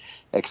to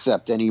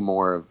accept any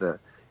more of the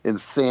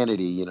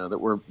insanity, that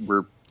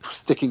we're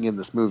sticking in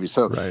this movie.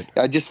 So right.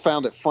 I just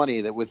found it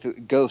funny that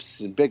with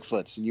ghosts and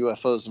Bigfoots and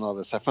UFOs and all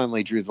this, I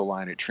finally drew the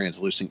line at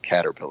translucent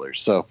caterpillars.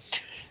 So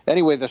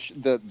anyway,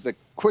 the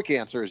quick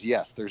answer is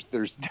yes.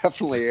 There's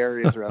definitely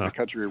areas around the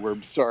country where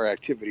bizarre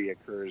activity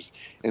occurs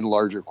in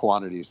larger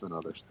quantities than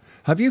others.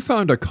 Have you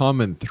found a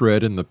common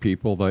thread in the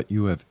people that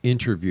you have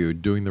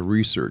interviewed doing the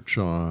research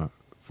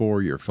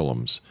for your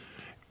films.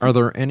 Are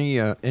there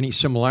any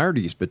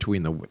similarities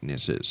between the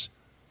witnesses?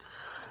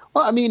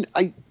 Well, I mean,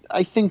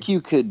 I think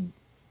you could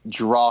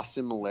draw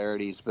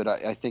similarities, but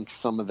I think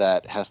some of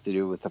that has to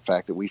do with the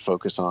fact that we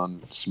focus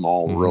on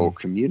small rural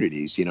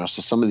communities, so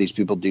some of these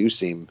people do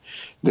seem,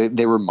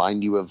 they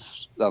remind you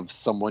of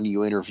someone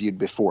you interviewed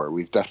before.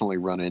 We've definitely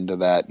run into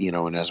that,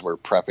 and as we're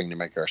prepping to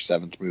make our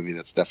 7th movie,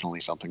 that's definitely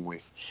something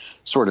we've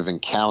sort of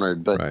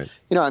encountered. But, right.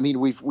 I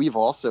mean, we've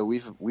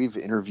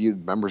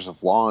interviewed members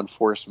of law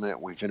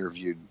enforcement. We've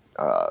interviewed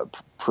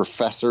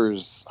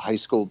professors, high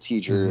school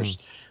teachers,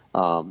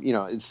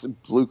 it's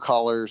blue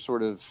collar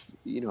sort of,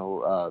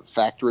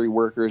 factory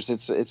workers.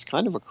 It's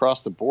kind of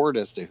across the board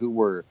as to who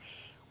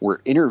we're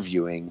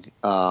interviewing.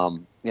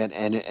 And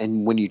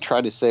when you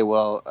try to say,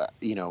 well,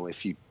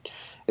 if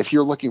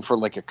you're looking for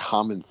like a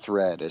common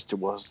thread as to,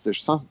 well,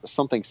 there's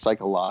something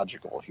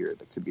psychological here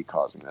that could be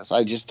causing this.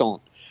 I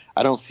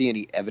don't see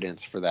any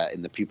evidence for that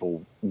in the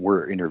people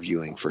we're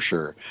interviewing for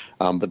sure.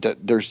 But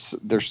they're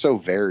so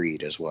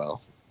varied as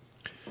well.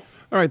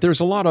 All right. There's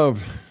a lot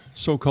of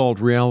so-called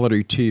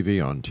reality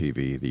TV on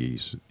TV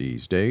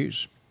these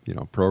days.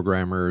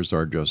 Programmers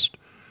are just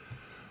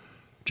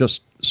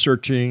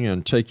searching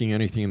and taking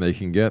anything they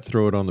can get,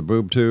 throw it on the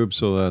boob tube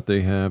so that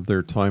they have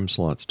their time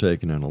slots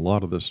taken. And a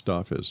lot of this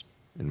stuff is,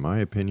 in my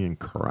opinion,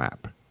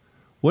 crap.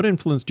 What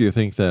influence do you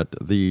think that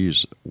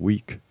these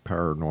weak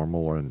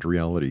paranormal and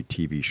reality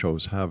TV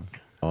shows have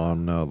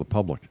on the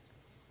public?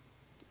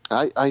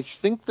 I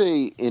think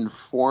they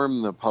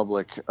inform the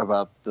public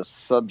about the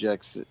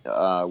subjects,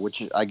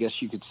 which I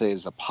guess you could say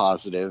is a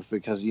positive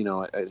because,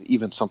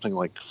 even something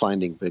like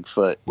Finding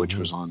Bigfoot, which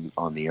was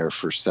on the air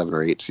for 7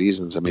 or 8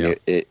 seasons. I mean,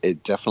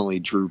 it definitely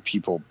drew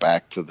people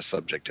back to the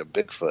subject of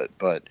Bigfoot.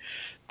 But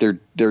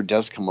there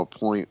does come a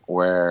point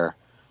where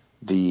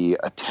the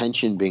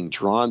attention being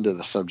drawn to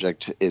the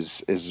subject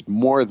is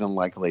more than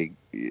likely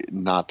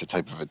not the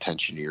type of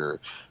attention you're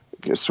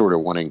sort of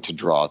wanting to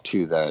draw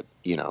to that,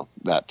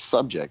 that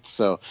subject.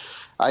 So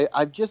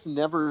I've just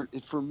never,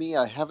 for me,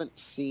 I haven't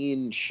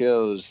seen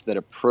shows that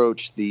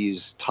approach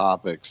these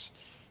topics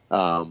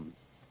in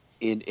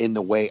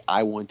the way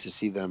I want to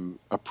see them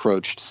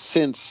approached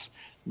since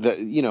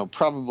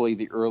probably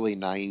the early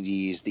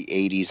 90s, the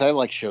 80s. I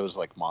like shows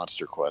like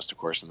Monster Quest, of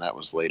course, and that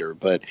was later.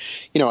 But,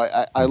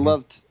 I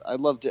love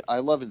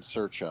In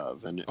Search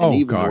Of, and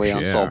even the way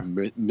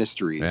Unsolved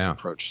Mysteries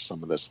approach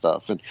some of this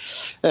stuff.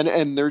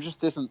 And there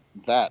just isn't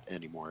that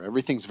anymore.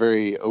 Everything's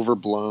very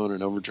overblown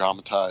and over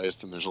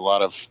dramatized, and there's a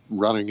lot of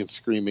running and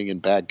screaming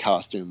and bad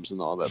costumes and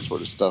all that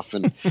sort of stuff.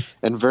 And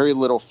very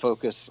little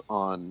focus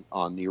on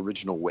the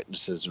original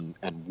witnesses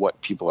and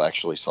what people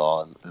actually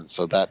saw. And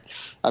so that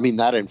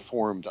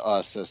informed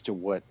us as to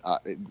what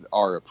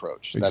our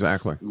approach.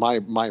 Exactly.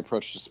 That's my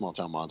approach to Small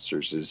Town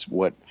Monsters is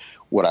what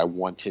I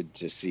wanted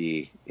to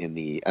see in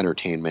the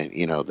entertainment,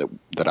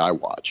 that I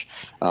watch.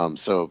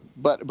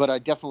 But I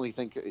definitely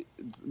think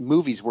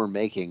movies we're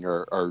making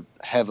are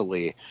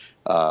heavily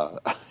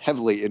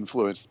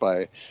influenced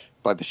by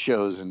the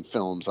shows and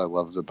films I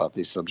loved about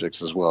these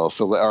subjects as well.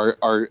 So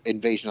our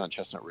Invasion on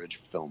Chestnut Ridge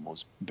film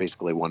was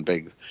basically one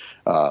big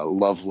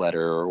love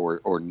letter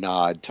or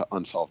nod to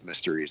Unsolved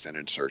Mysteries and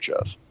In Search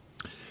Of.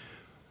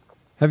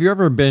 Have you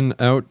ever been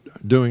out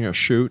doing a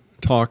shoot,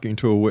 talking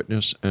to a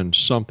witness, and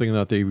something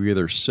that they've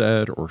either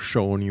said or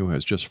shown you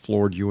has just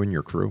floored you and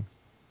your crew?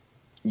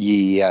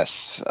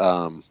 Yes.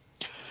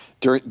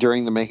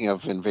 During the making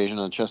of Invasion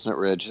on Chestnut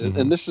Ridge,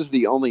 and this is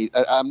the only,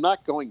 I'm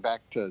not going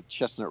back to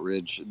Chestnut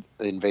Ridge,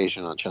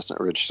 Invasion on Chestnut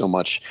Ridge so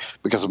much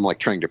because I'm like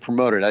trying to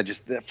promote it. I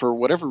just, for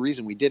whatever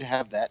reason, we did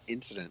have that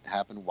incident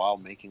happen while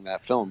making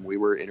that film. We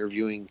were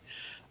interviewing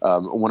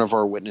one of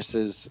our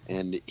witnesses,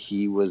 and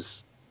he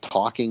was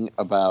talking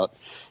about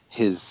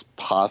his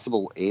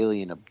possible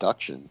alien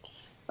abduction.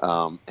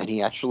 And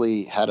he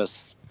actually had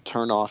us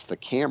turn off the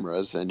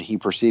cameras, and he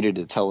proceeded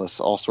to tell us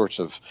all sorts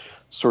of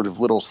sort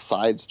of little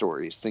side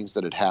stories, things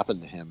that had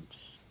happened to him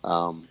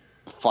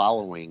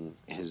following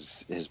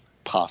his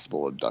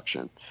possible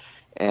abduction.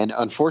 And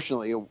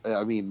unfortunately,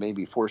 I mean,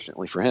 maybe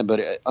fortunately for him,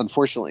 but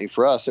unfortunately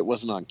for us, it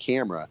wasn't on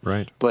camera.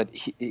 Right. But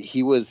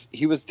he was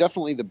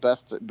definitely the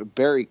best.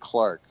 Barry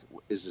Clark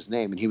is his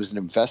name, and he was an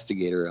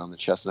investigator on the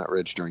Chestnut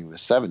Ridge during the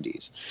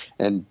 70s.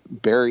 And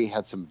Barry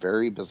had some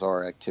very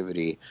bizarre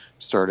activity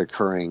start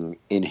occurring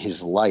in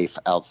his life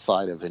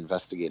outside of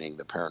investigating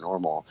the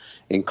paranormal,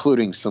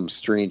 including some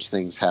strange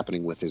things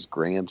happening with his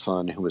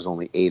grandson, who was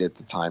only 8 at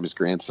the time. His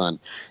grandson,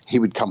 he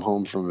would come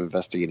home from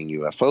investigating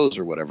UFOs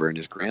or whatever, and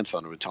his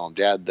grandson would tell him,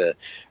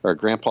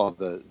 Grandpa,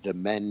 the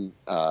men,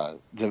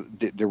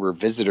 there were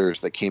visitors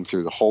that came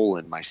through the hole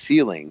in my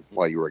ceiling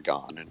while you were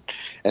gone,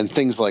 and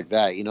things like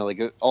that.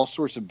 Like all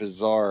sorts of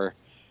bizarre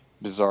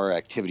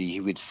activity. He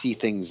would see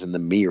things in the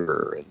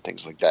mirror and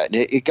things like that. And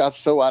it got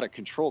so out of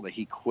control that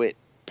he quit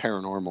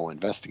paranormal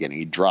investigating.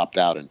 He dropped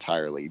out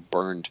entirely,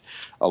 burned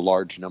a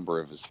large number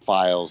of his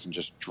files, and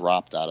just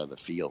dropped out of the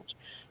field.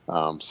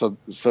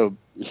 So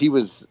he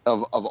was,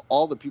 of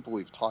all the people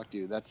we've talked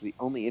to, that's the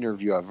only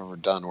interview I've ever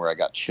done where I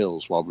got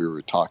chills while we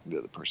were talking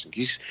to the person.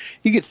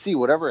 You could see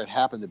whatever had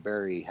happened to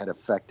Barry had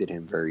affected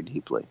him very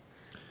deeply.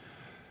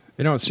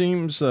 You know, it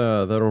seems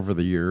that over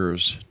the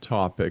years,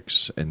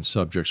 topics and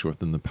subjects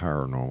within the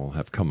paranormal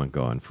have come and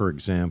gone. For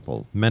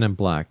example, Men in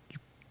Black,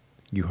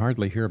 you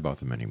hardly hear about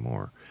them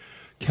anymore.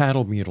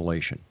 Cattle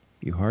mutilation,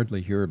 you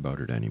hardly hear about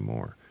it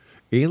anymore.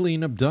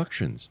 Alien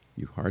abductions,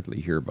 you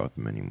hardly hear about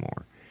them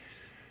anymore.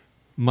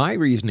 My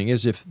reasoning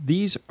is if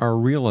these are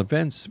real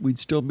events, we'd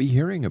still be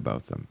hearing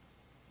about them.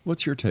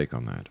 What's your take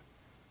on that?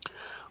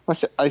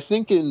 I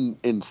think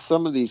in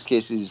some of these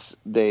cases,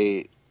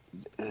 they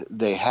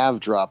have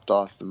dropped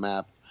off the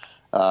map.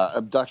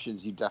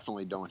 Abductions, you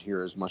definitely don't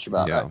hear as much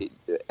about. Yeah.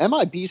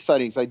 MIB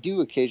sightings, I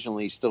do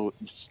occasionally still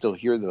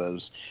hear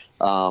those.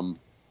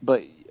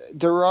 But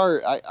there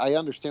are, I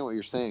understand what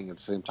you're saying at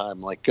the same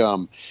time. Like,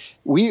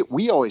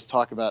 we always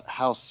talk about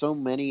how so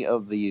many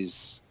of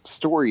these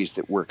stories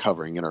that we're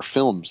covering in our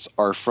films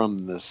are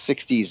from the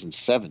 60s and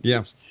 70s.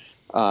 Yeah.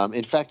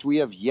 In fact, we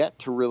have yet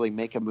to really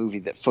make a movie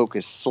that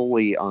focused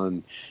solely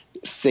on,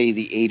 say,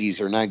 the 80s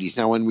or 90s.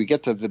 Now, when we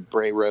get to the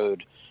Bray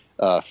Road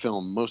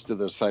film, most of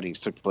those sightings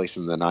took place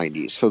in the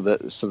 90s. So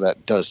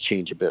that does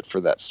change a bit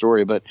for that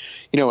story. But,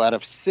 out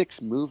of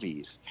 6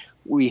 movies,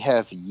 we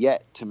have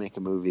yet to make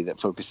a movie that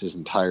focuses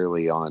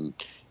entirely on,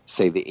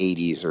 say, the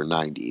 80s or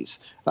 90s.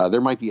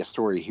 There might be a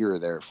story here or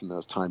there from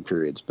those time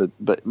periods, but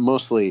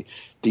mostly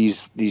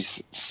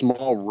these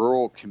small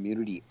rural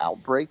community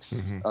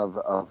outbreaks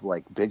of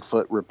like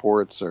Bigfoot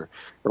reports or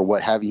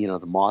what have you,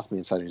 the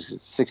Mothman sightings in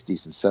the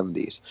 60s and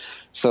 70s.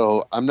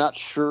 So I'm not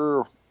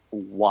sure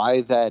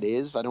why that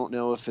is. I don't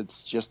know if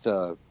it's just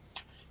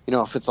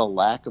if it's a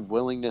lack of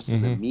willingness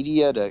in the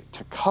media to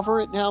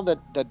cover it now.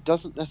 That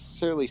doesn't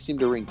necessarily seem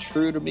to ring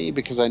true to me,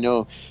 because I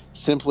know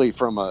simply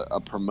from a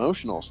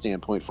promotional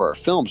standpoint for our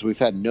films, we've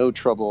had no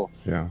trouble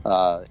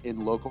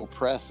in local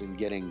press and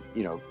getting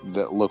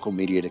the local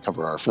media to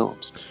cover our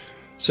films.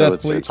 So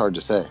it's hard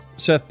to say.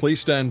 Seth, please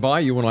stand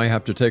by. You and I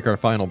have to take our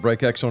final break.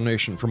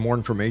 Exonation. For more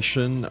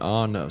information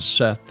on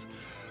Seth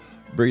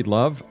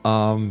BREEDLOVE,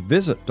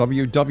 visit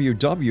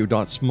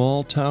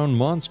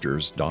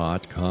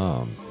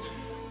www.smalltownmonsters.com.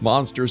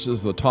 Monsters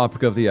is the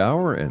topic of the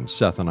hour, and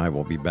Seth and I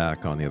will be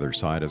back on the other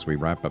side as we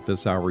wrap up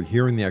this hour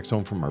here in the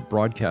X-Zone from our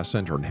broadcast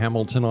center in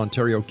Hamilton,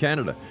 Ontario,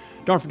 Canada.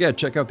 Don't forget,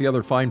 check out the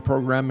other fine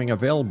programming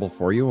available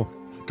for you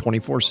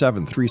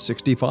 24/7,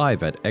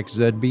 365 at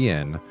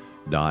xzbn.net.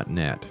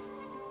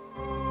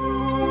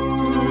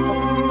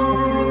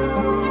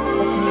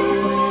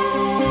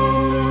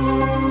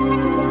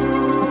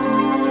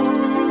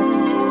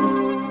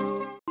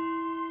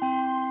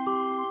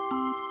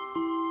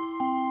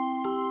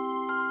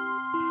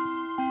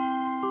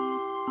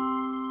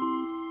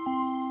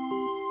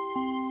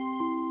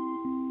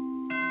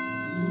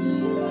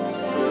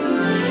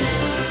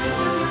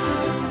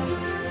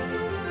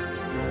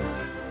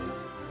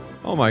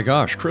 Oh my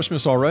gosh,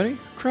 Christmas already?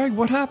 Craig,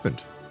 what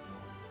happened?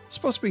 It's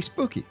supposed to be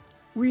spooky,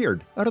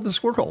 weird, out of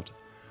this world.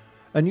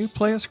 And you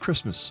play us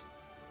Christmas.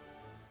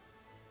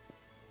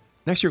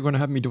 Next you're going to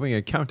have me doing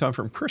a countdown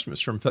from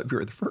Christmas from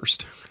February the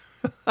 1st.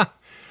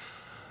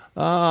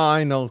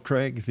 I know,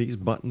 Craig, these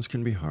buttons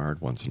can be hard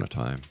once in a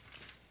time.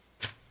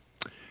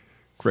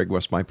 Craig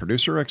West, my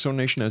producer,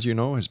 Exonation, as you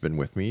know, has been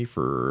with me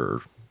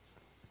for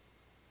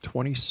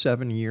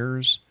 27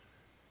 years,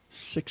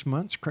 6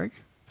 months, Craig.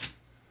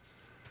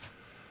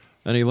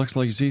 And he looks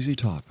like ZZ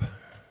Top.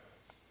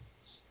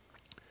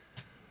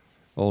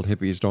 Old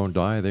hippies don't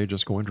die, they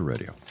just go into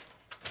radio.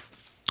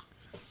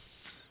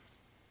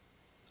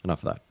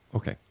 Enough of that.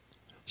 Okay.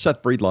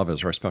 Seth BREEDLOVE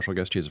is our special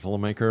guest. He's a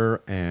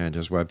filmmaker, and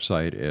his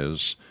website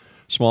is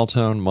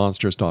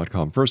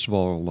smalltownmonsters.com. First of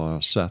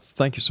all, Seth,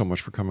 thank you so much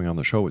for coming on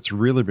the show. It's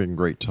really been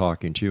great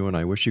talking to you, and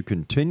I wish you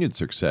continued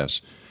success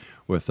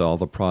with all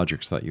the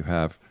projects that you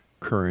have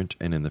current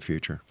and in the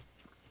future.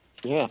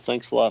 Yeah,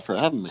 thanks a lot for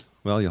having me.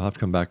 Well, you'll have to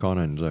come back on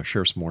and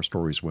share some more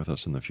stories with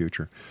us in the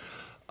future.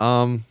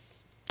 Let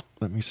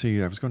me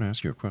see. I was going to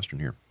ask you a question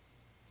here.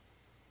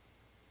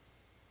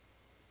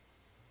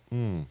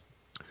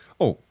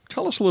 Oh,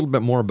 tell us a little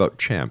bit more about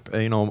Champ.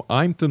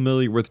 I'm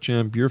familiar with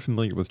Champ. You're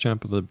familiar with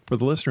Champ. For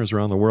the listeners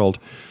around the world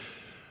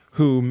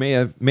who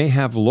may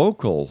have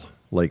local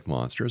lake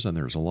monsters, and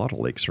there's a lot of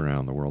lakes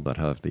around the world that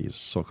have these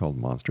so-called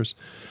monsters.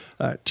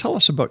 Tell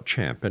us about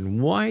Champ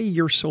and why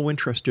you're so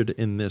interested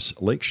in this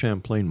Lake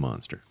Champlain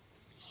monster.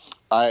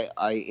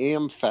 I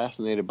am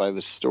fascinated by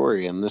this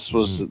story, and this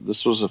was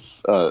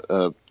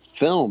a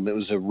film. It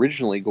was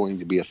originally going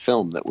to be a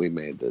film that we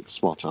made, that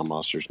Small Town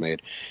Monsters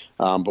made.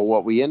 But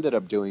what we ended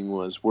up doing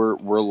was we're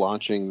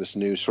launching this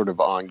new sort of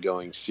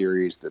ongoing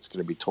series that's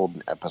going to be told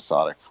in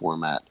episodic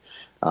format.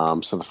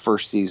 So the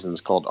first season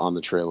is called On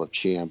the Trail of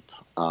Champ.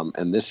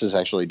 And this is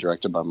actually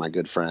directed by my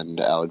good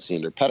friend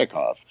Alexander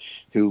Petikov,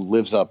 who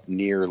lives up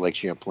near Lake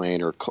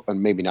Champlain, or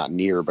maybe not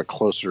near, but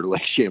closer to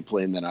Lake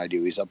Champlain than I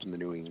do. He's up in the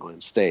New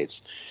England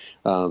states.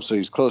 So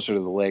he's closer to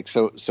the lake.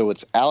 So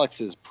it's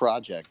Alex's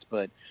project,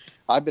 but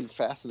I've been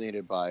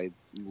fascinated by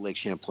Lake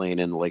Champlain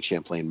and the Lake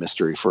Champlain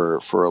mystery for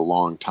a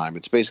long time.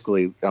 It's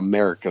basically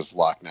America's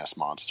Loch Ness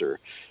Monster.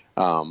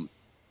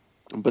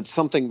 But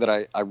something that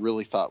I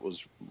really thought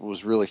was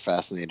really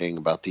fascinating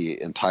about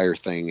the entire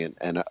thing,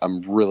 and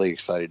I'm really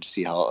excited to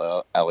see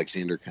how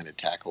Alexander kind of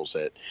tackles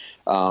it,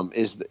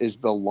 is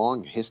the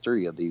long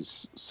history of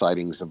these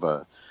sightings of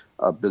a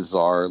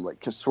bizarre,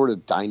 like sort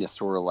of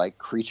dinosaur-like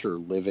creature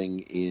living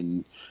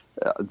in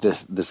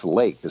this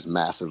lake, this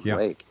massive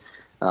lake.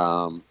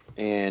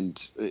 And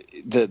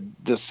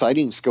the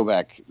sightings go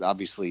back,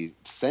 obviously,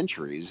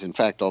 centuries. In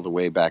fact, all the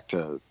way back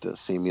to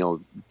Samuel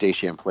de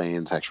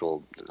Champlain's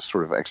actual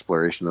sort of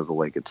exploration of the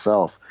lake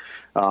itself.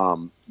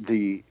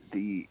 The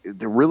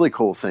really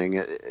cool thing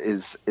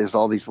is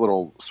all these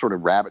little sort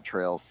of rabbit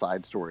trail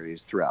side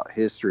stories throughout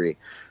history.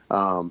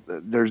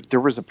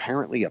 There was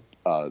apparently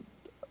a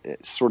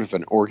sort of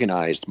an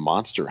organized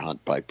monster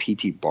hunt by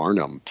P.T.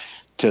 Barnum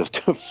to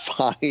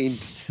find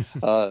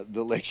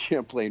the Lake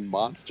Champlain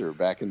monster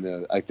back in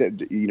the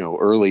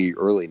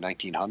early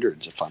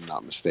 1900s, if I'm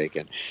not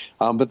mistaken.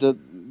 But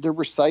there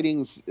were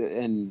sightings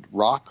and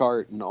rock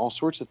art and all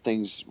sorts of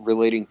things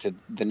relating to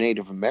the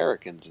Native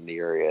Americans in the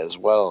area as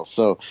well.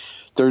 So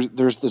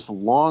there's this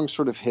long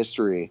sort of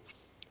history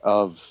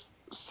of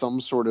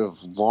some sort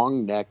of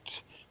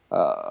long-necked,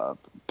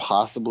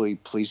 possibly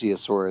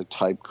plesiosaur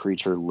type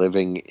creature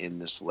living in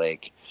this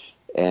lake.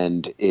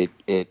 And it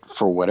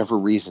for whatever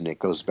reason, it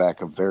goes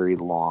back a very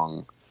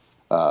long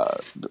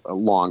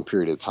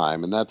period of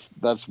time, and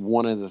that's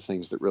one of the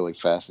things that really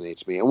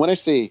fascinates me. And when I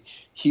say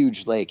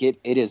huge lake, it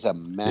is a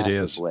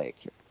massive lake.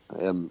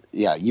 You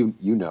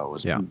know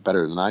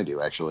better than I do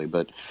actually,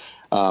 but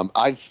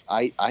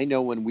I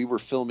know when we were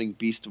filming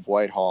Beast of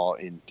Whitehall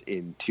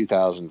in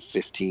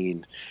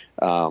 2015.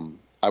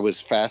 I was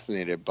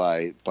fascinated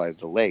by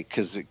the lake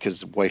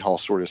because Whitehall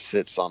sort of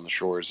sits on the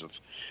shores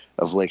of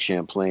Lake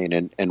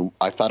Champlain, and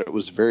I thought it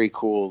was very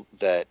cool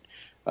that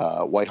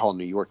Whitehall,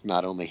 New York,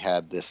 not only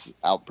had this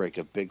outbreak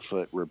of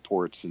Bigfoot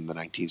reports in the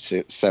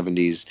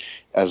 1970s,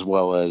 as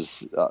well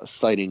as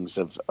sightings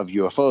of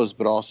UFOs,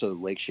 but also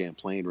Lake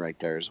Champlain right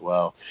there as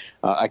well.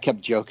 I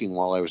kept joking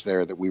while I was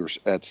there that we were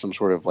at some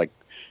sort of like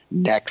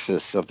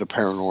nexus of the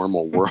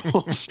paranormal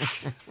world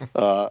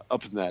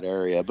up in that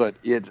area, but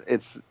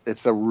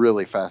it's a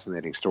really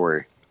fascinating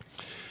story.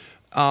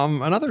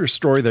 Another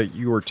story that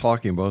you were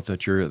talking about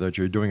that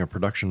you're doing a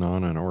production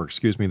on,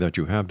 that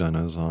you have done,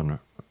 is on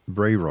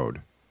Bray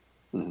Road.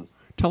 Mm-hmm.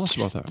 Tell us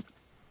about that.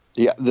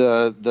 Yeah,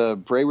 the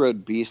Bray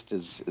Road Beast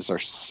is our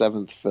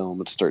 7th film.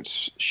 It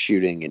starts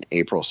shooting in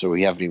April, so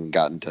we haven't even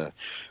gotten to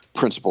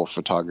principal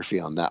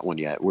photography on that one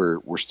yet.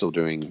 We're still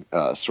doing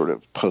sort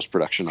of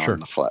post-production on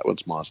the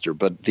Flatwoods Monster.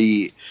 But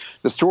the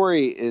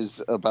story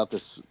is about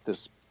this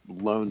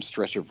lone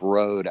stretch of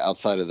road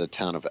outside of the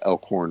town of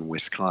Elkhorn,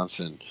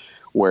 Wisconsin,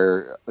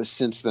 where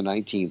since the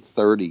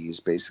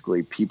 1930s,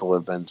 basically, people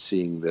have been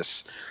seeing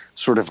this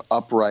sort of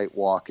upright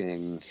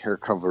walking,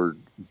 hair-covered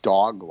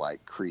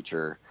dog-like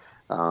creature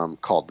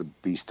called the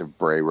Beast of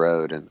Bray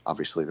Road. And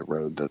obviously the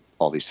road that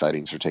all these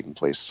sightings are taking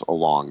place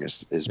along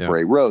is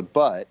Bray Road.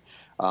 But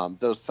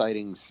those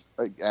sightings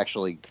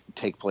actually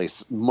take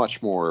place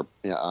much more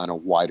on a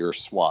wider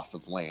swath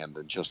of land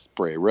than just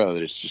Bray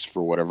Road. It's just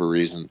for whatever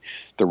reason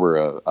there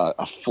were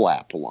a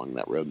flap along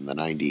that road in the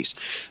 90s.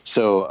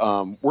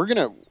 So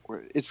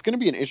it's gonna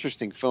be an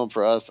interesting film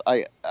for us.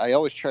 I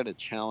always try to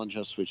challenge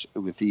us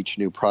with each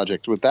new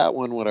project. With that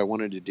one, what I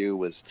wanted to do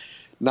was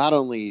not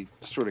only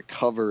sort of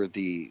cover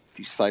the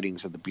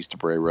sightings of the Beast of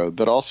Bray Road,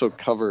 but also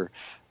cover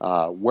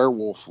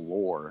werewolf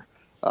lore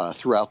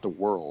throughout the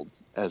world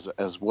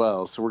as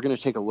well. So we're going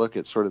to take a look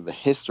at sort of the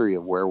history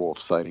of werewolf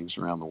sightings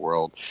around the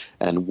world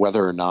and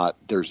whether or not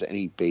there's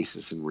any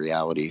basis in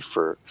reality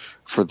for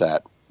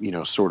that,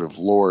 sort of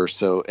lore.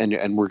 So,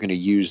 and we're going to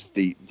use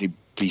the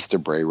Beast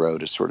of Bray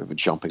Road as sort of a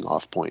jumping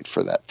off point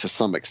for that to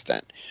some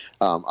extent.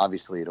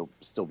 Obviously it'll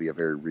still be a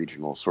very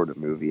regional sort of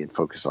movie and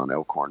focus on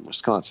Elkhorn,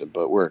 Wisconsin,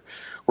 but we're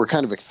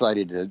kind of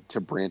excited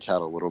to branch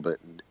out a little bit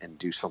and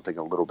do something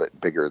a little bit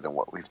bigger than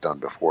what we've done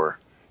before.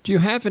 Do you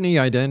have any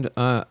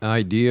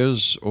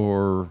ideas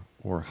or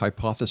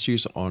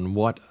hypotheses on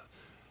what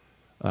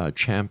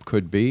Champ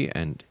could be?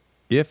 And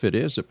if it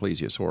is a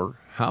plesiosaur,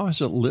 how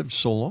has it lived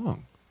so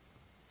long?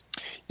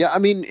 Yeah, I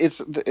mean,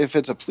 if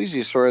it's a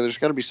plesiosaur, there's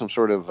got to be some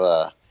sort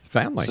of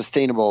family,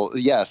 sustainable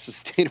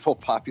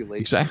population.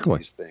 Exactly. Of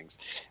these things.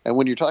 And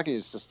when you're talking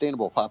a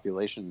sustainable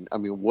population, I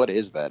mean, what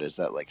is that? Is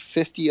that like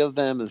 50 of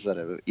them? Is that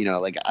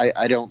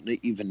I don't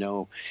even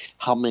know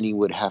how many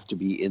would have to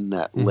be in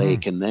that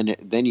lake. And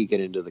then you get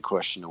into the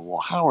question of,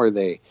 well, how are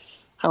they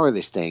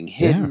staying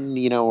hidden?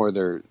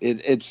 Yeah.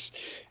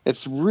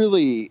 It's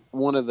really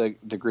one of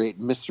the great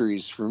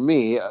mysteries for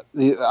me.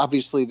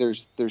 Obviously,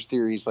 there's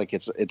theories like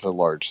it's a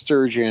large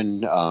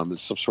sturgeon,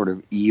 it's some sort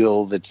of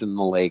eel that's in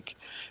the lake.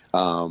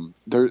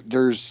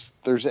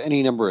 There's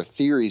any number of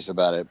theories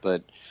about it,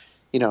 but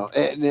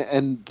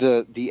and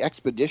the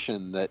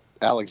expedition that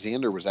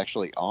Alexander was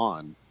actually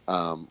on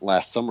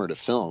last summer to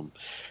film,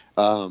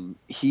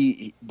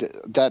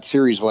 that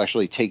series will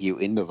actually take you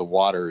into the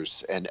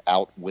waters and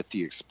out with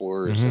the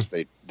explorers as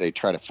they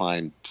try to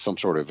find some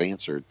sort of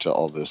answer to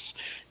all this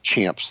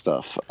champ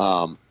stuff.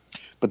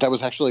 But that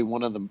was actually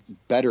one of the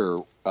better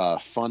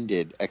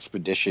funded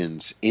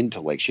expeditions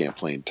into Lake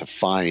Champlain to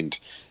find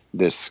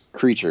this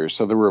creature.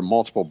 So there were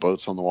multiple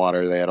boats on the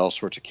water. They had all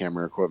sorts of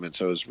camera equipment.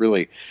 So it was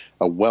really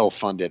a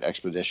well-funded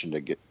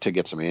expedition to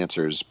get some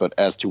answers. But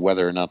as to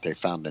whether or not they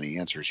found any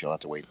answers, you'll have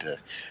to wait to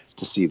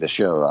see the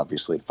show,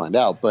 obviously, to find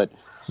out. But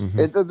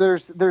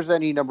there's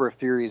any number of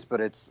theories,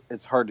 but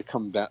it's hard to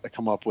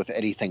come up with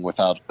anything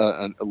without,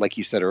 like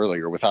you said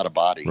earlier, without a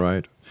body.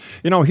 Right.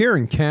 You know, here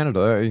in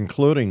Canada,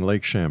 including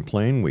Lake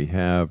Champlain, we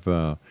have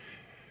Erie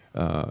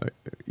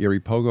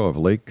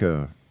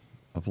Pogo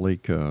of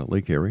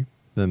Lake Erie.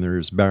 Then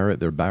there's Barry's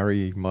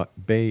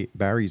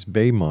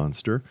Bay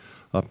Monster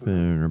up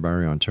in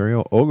Barrie,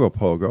 Ontario.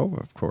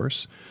 Ogopogo, of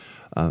course.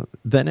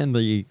 Then in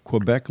the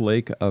Quebec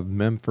Lake of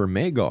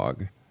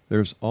Memphremagog,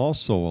 there's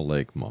also a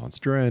lake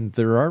monster, and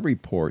there are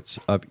reports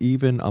of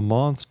even a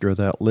monster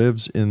that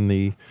lives in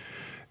the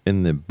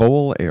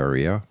Bowl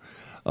area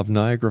of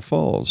Niagara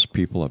Falls.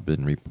 People have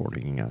been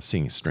reporting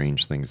seeing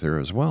strange things there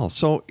as well.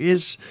 So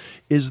is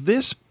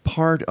this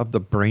part of the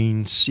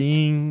brain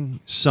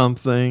seeing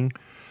something?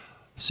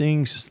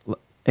 Seeing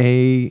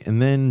A and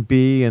then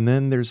B and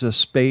then there's a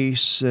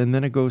space and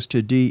then it goes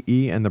to D,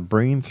 E, and the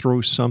brain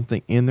throws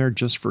something in there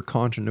just for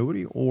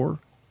continuity? Or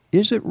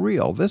is it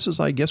real? This is,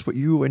 I guess, what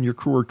you and your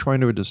crew are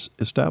trying to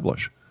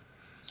establish.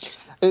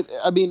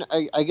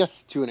 I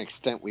guess to an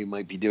extent we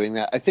might be doing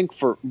that. I think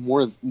for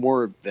more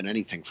than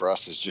anything for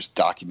us is just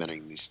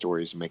documenting these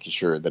stories and making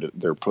sure that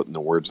they're put in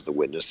the words of the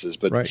witnesses.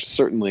 But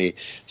certainly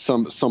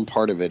some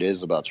part of it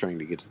is about trying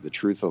to get to the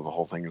truth of the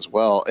whole thing as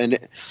well. And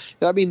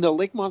the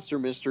lake monster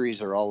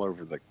mysteries are all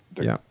over the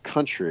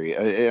country.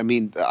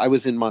 I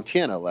was in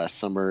Montana last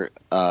summer.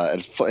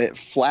 At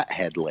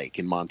Flathead Lake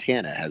in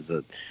Montana has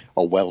a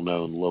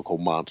well-known local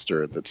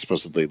monster that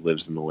supposedly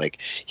lives in the lake.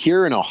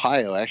 Here in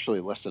Ohio, actually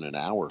less than an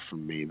hour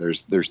from me,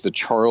 there's the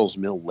Charles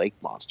Mill Lake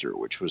Monster,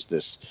 which was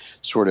this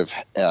sort of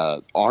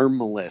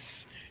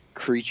armless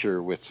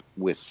creature with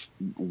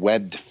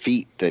webbed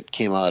feet that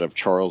came out of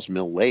Charles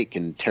Mill Lake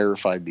and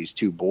terrified these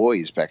two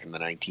boys back in the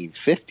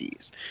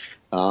 1950s.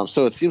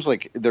 So it seems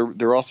like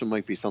there also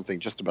might be something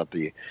just about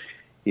the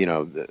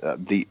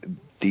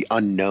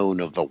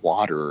unknown of the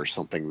water or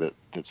something that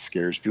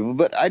scares people.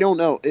 But I don't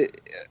know.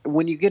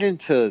 When you get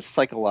into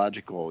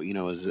psychological,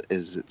 is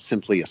it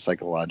simply a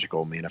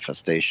psychological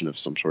manifestation of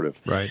some sort of,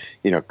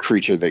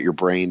 creature that your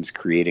brain's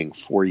creating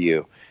for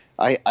you?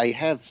 I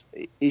have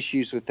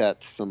issues with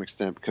that to some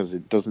extent because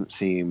it doesn't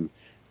seem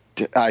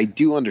I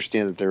do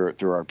understand that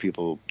there are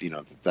people,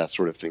 that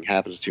sort of thing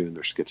happens to, and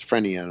there's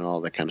schizophrenia and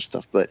all that kind of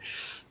stuff. But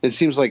it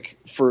seems like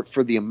for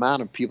the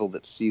amount of people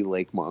that see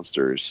lake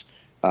monsters,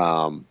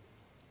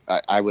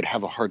 I would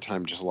have a hard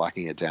time just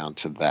locking it down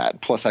to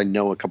that. Plus, I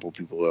know a couple of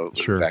people who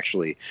have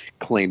actually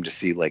claimed to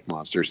see lake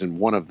monsters, and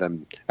one of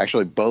them,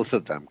 actually both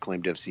of them,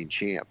 claimed to have seen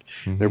Champ.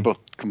 Mm-hmm. They're both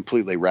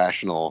completely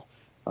rational,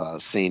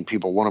 sane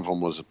people. One of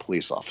them was a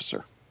police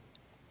officer.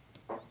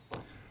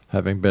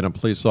 Having been a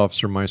police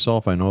officer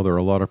myself, I know there are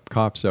a lot of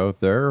cops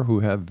out there who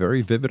have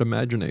very vivid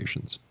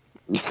imaginations.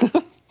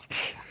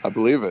 I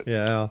believe it.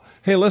 Yeah.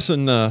 Hey,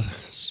 listen,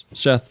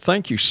 Seth,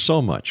 thank you so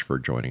much for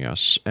joining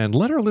us. And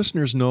let our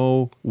listeners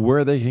know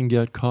where they can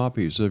get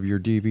copies of your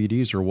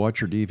DVDs or watch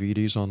your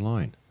DVDs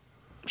online.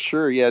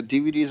 Sure, yeah.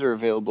 DVDs are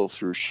available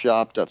through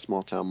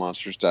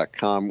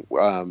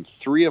shop.smalltownmonsters.com.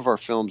 3 of our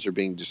films are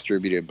being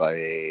distributed by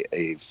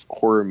a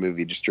horror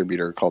movie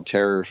distributor called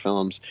Terror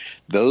Films.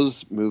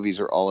 Those movies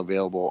are all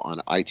available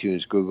on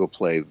iTunes, Google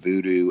Play,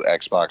 Vudu,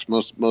 Xbox,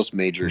 most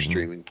major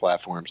streaming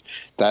platforms.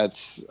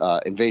 That's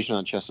Invasion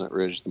on Chestnut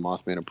Ridge, The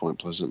Mothman of Point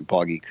Pleasant,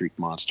 Boggy Creek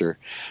Monster.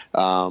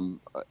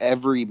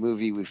 Every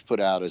movie we've put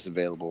out is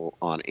available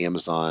on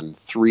Amazon.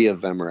 3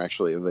 of them are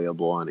actually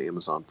available on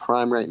Amazon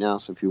Prime right now.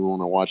 So if you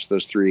want to watch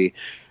those 3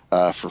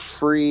 for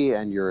free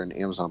and you're an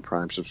Amazon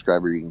Prime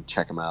subscriber, you can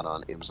check them out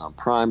on Amazon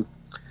Prime.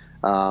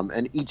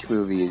 And each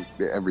movie,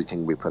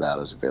 everything we put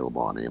out is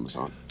available on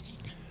Amazon.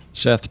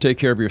 Seth, take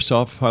care of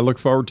yourself. I look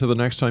forward to the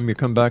next time you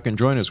come back and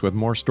join us with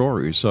more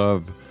stories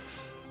of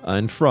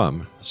and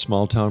from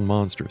small town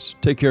monsters.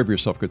 Take care of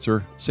yourself, good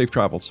sir. Safe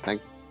travels.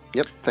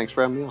 Yep, thanks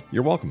for having me on.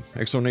 You're welcome.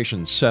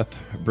 Exonation's Seth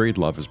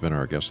Breedlove has been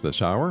our guest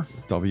this hour.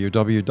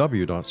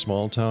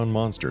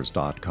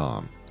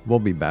 www.smalltownmonsters.com. We'll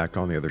be back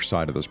on the other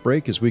side of this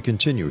break as we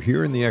continue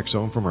here in the X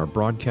Zone from our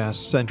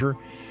broadcast center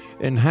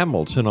in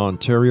Hamilton,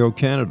 Ontario,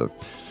 Canada.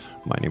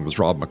 My name is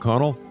Rob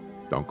McConnell.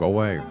 Don't go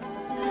away.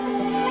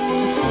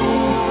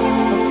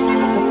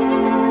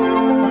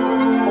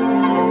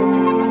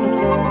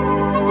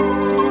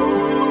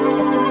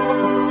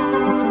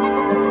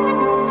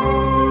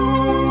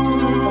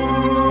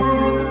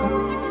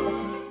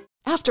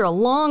 After a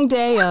long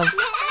day of,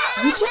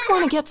 you just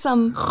want to get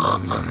some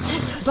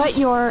But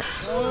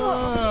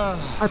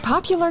our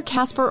popular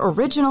Casper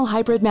Original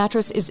Hybrid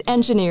mattress is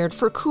engineered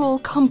for cool,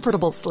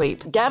 comfortable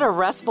sleep. Get a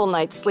restful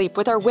night's sleep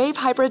with our Wave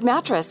Hybrid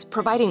mattress,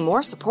 providing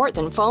more support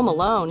than foam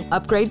alone.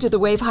 Upgrade to the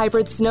Wave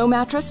Hybrid Snow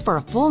mattress for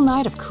a full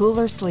night of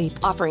cooler sleep,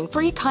 offering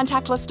free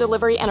contactless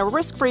delivery and a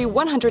risk-free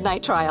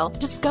 100-night trial.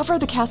 Discover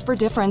the Casper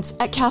difference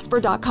at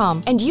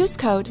Casper.com and use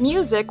code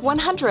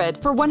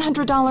MUSIC100 for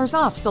 $100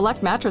 off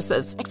select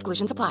mattresses.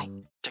 Exclusions apply.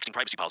 Texting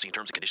privacy policy and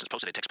terms and conditions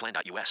posted at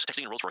textplan.us.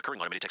 Texting enrolls for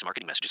recurring automated text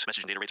marketing messages.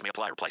 Message and data rates may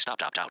apply. Reply stop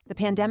to opt out. The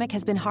pandemic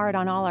has been hard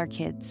on all our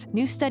kids.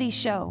 New studies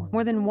show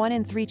more than 1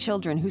 in 3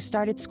 children who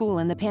started school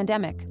in the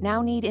pandemic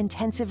now need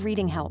intensive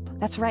reading help.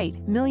 That's right.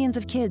 Millions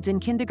of kids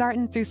in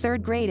kindergarten through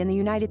 3rd grade in the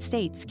United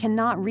States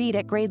cannot read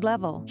at grade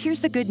level.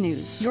 Here's the good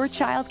news. Your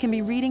child can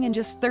be reading in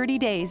just 30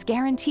 days,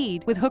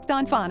 guaranteed, with Hooked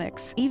on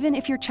Phonics. Even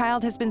if your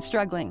child has been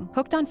struggling,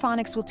 Hooked on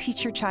Phonics will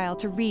teach your child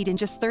to read in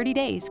just 30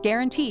 days,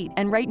 guaranteed.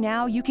 And right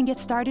now, you can get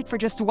started for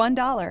just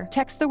 $1.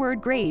 Text the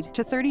word GRADE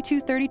to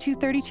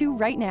 323232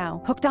 right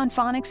now. Hooked on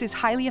Phonics is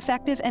highly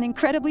effective and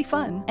incredibly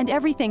fun, and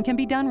everything can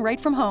be done right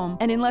from home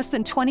and in less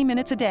than 20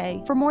 minutes a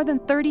day. For more than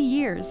 30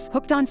 years,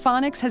 Hooked on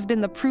Phonics has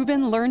been the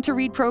proven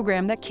learn-to-read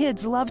program that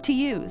kids love to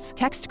use.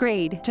 Text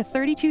GRADE to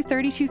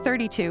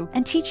 323232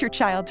 and teach your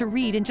child to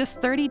read in just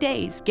 30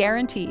 days,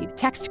 guaranteed.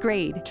 Text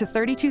GRADE to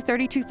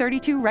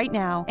 323232 right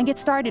now and get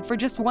started for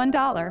just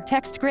 $1.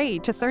 Text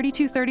GRADE to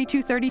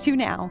 323232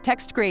 now.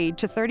 Text GRADE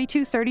to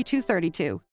 323232.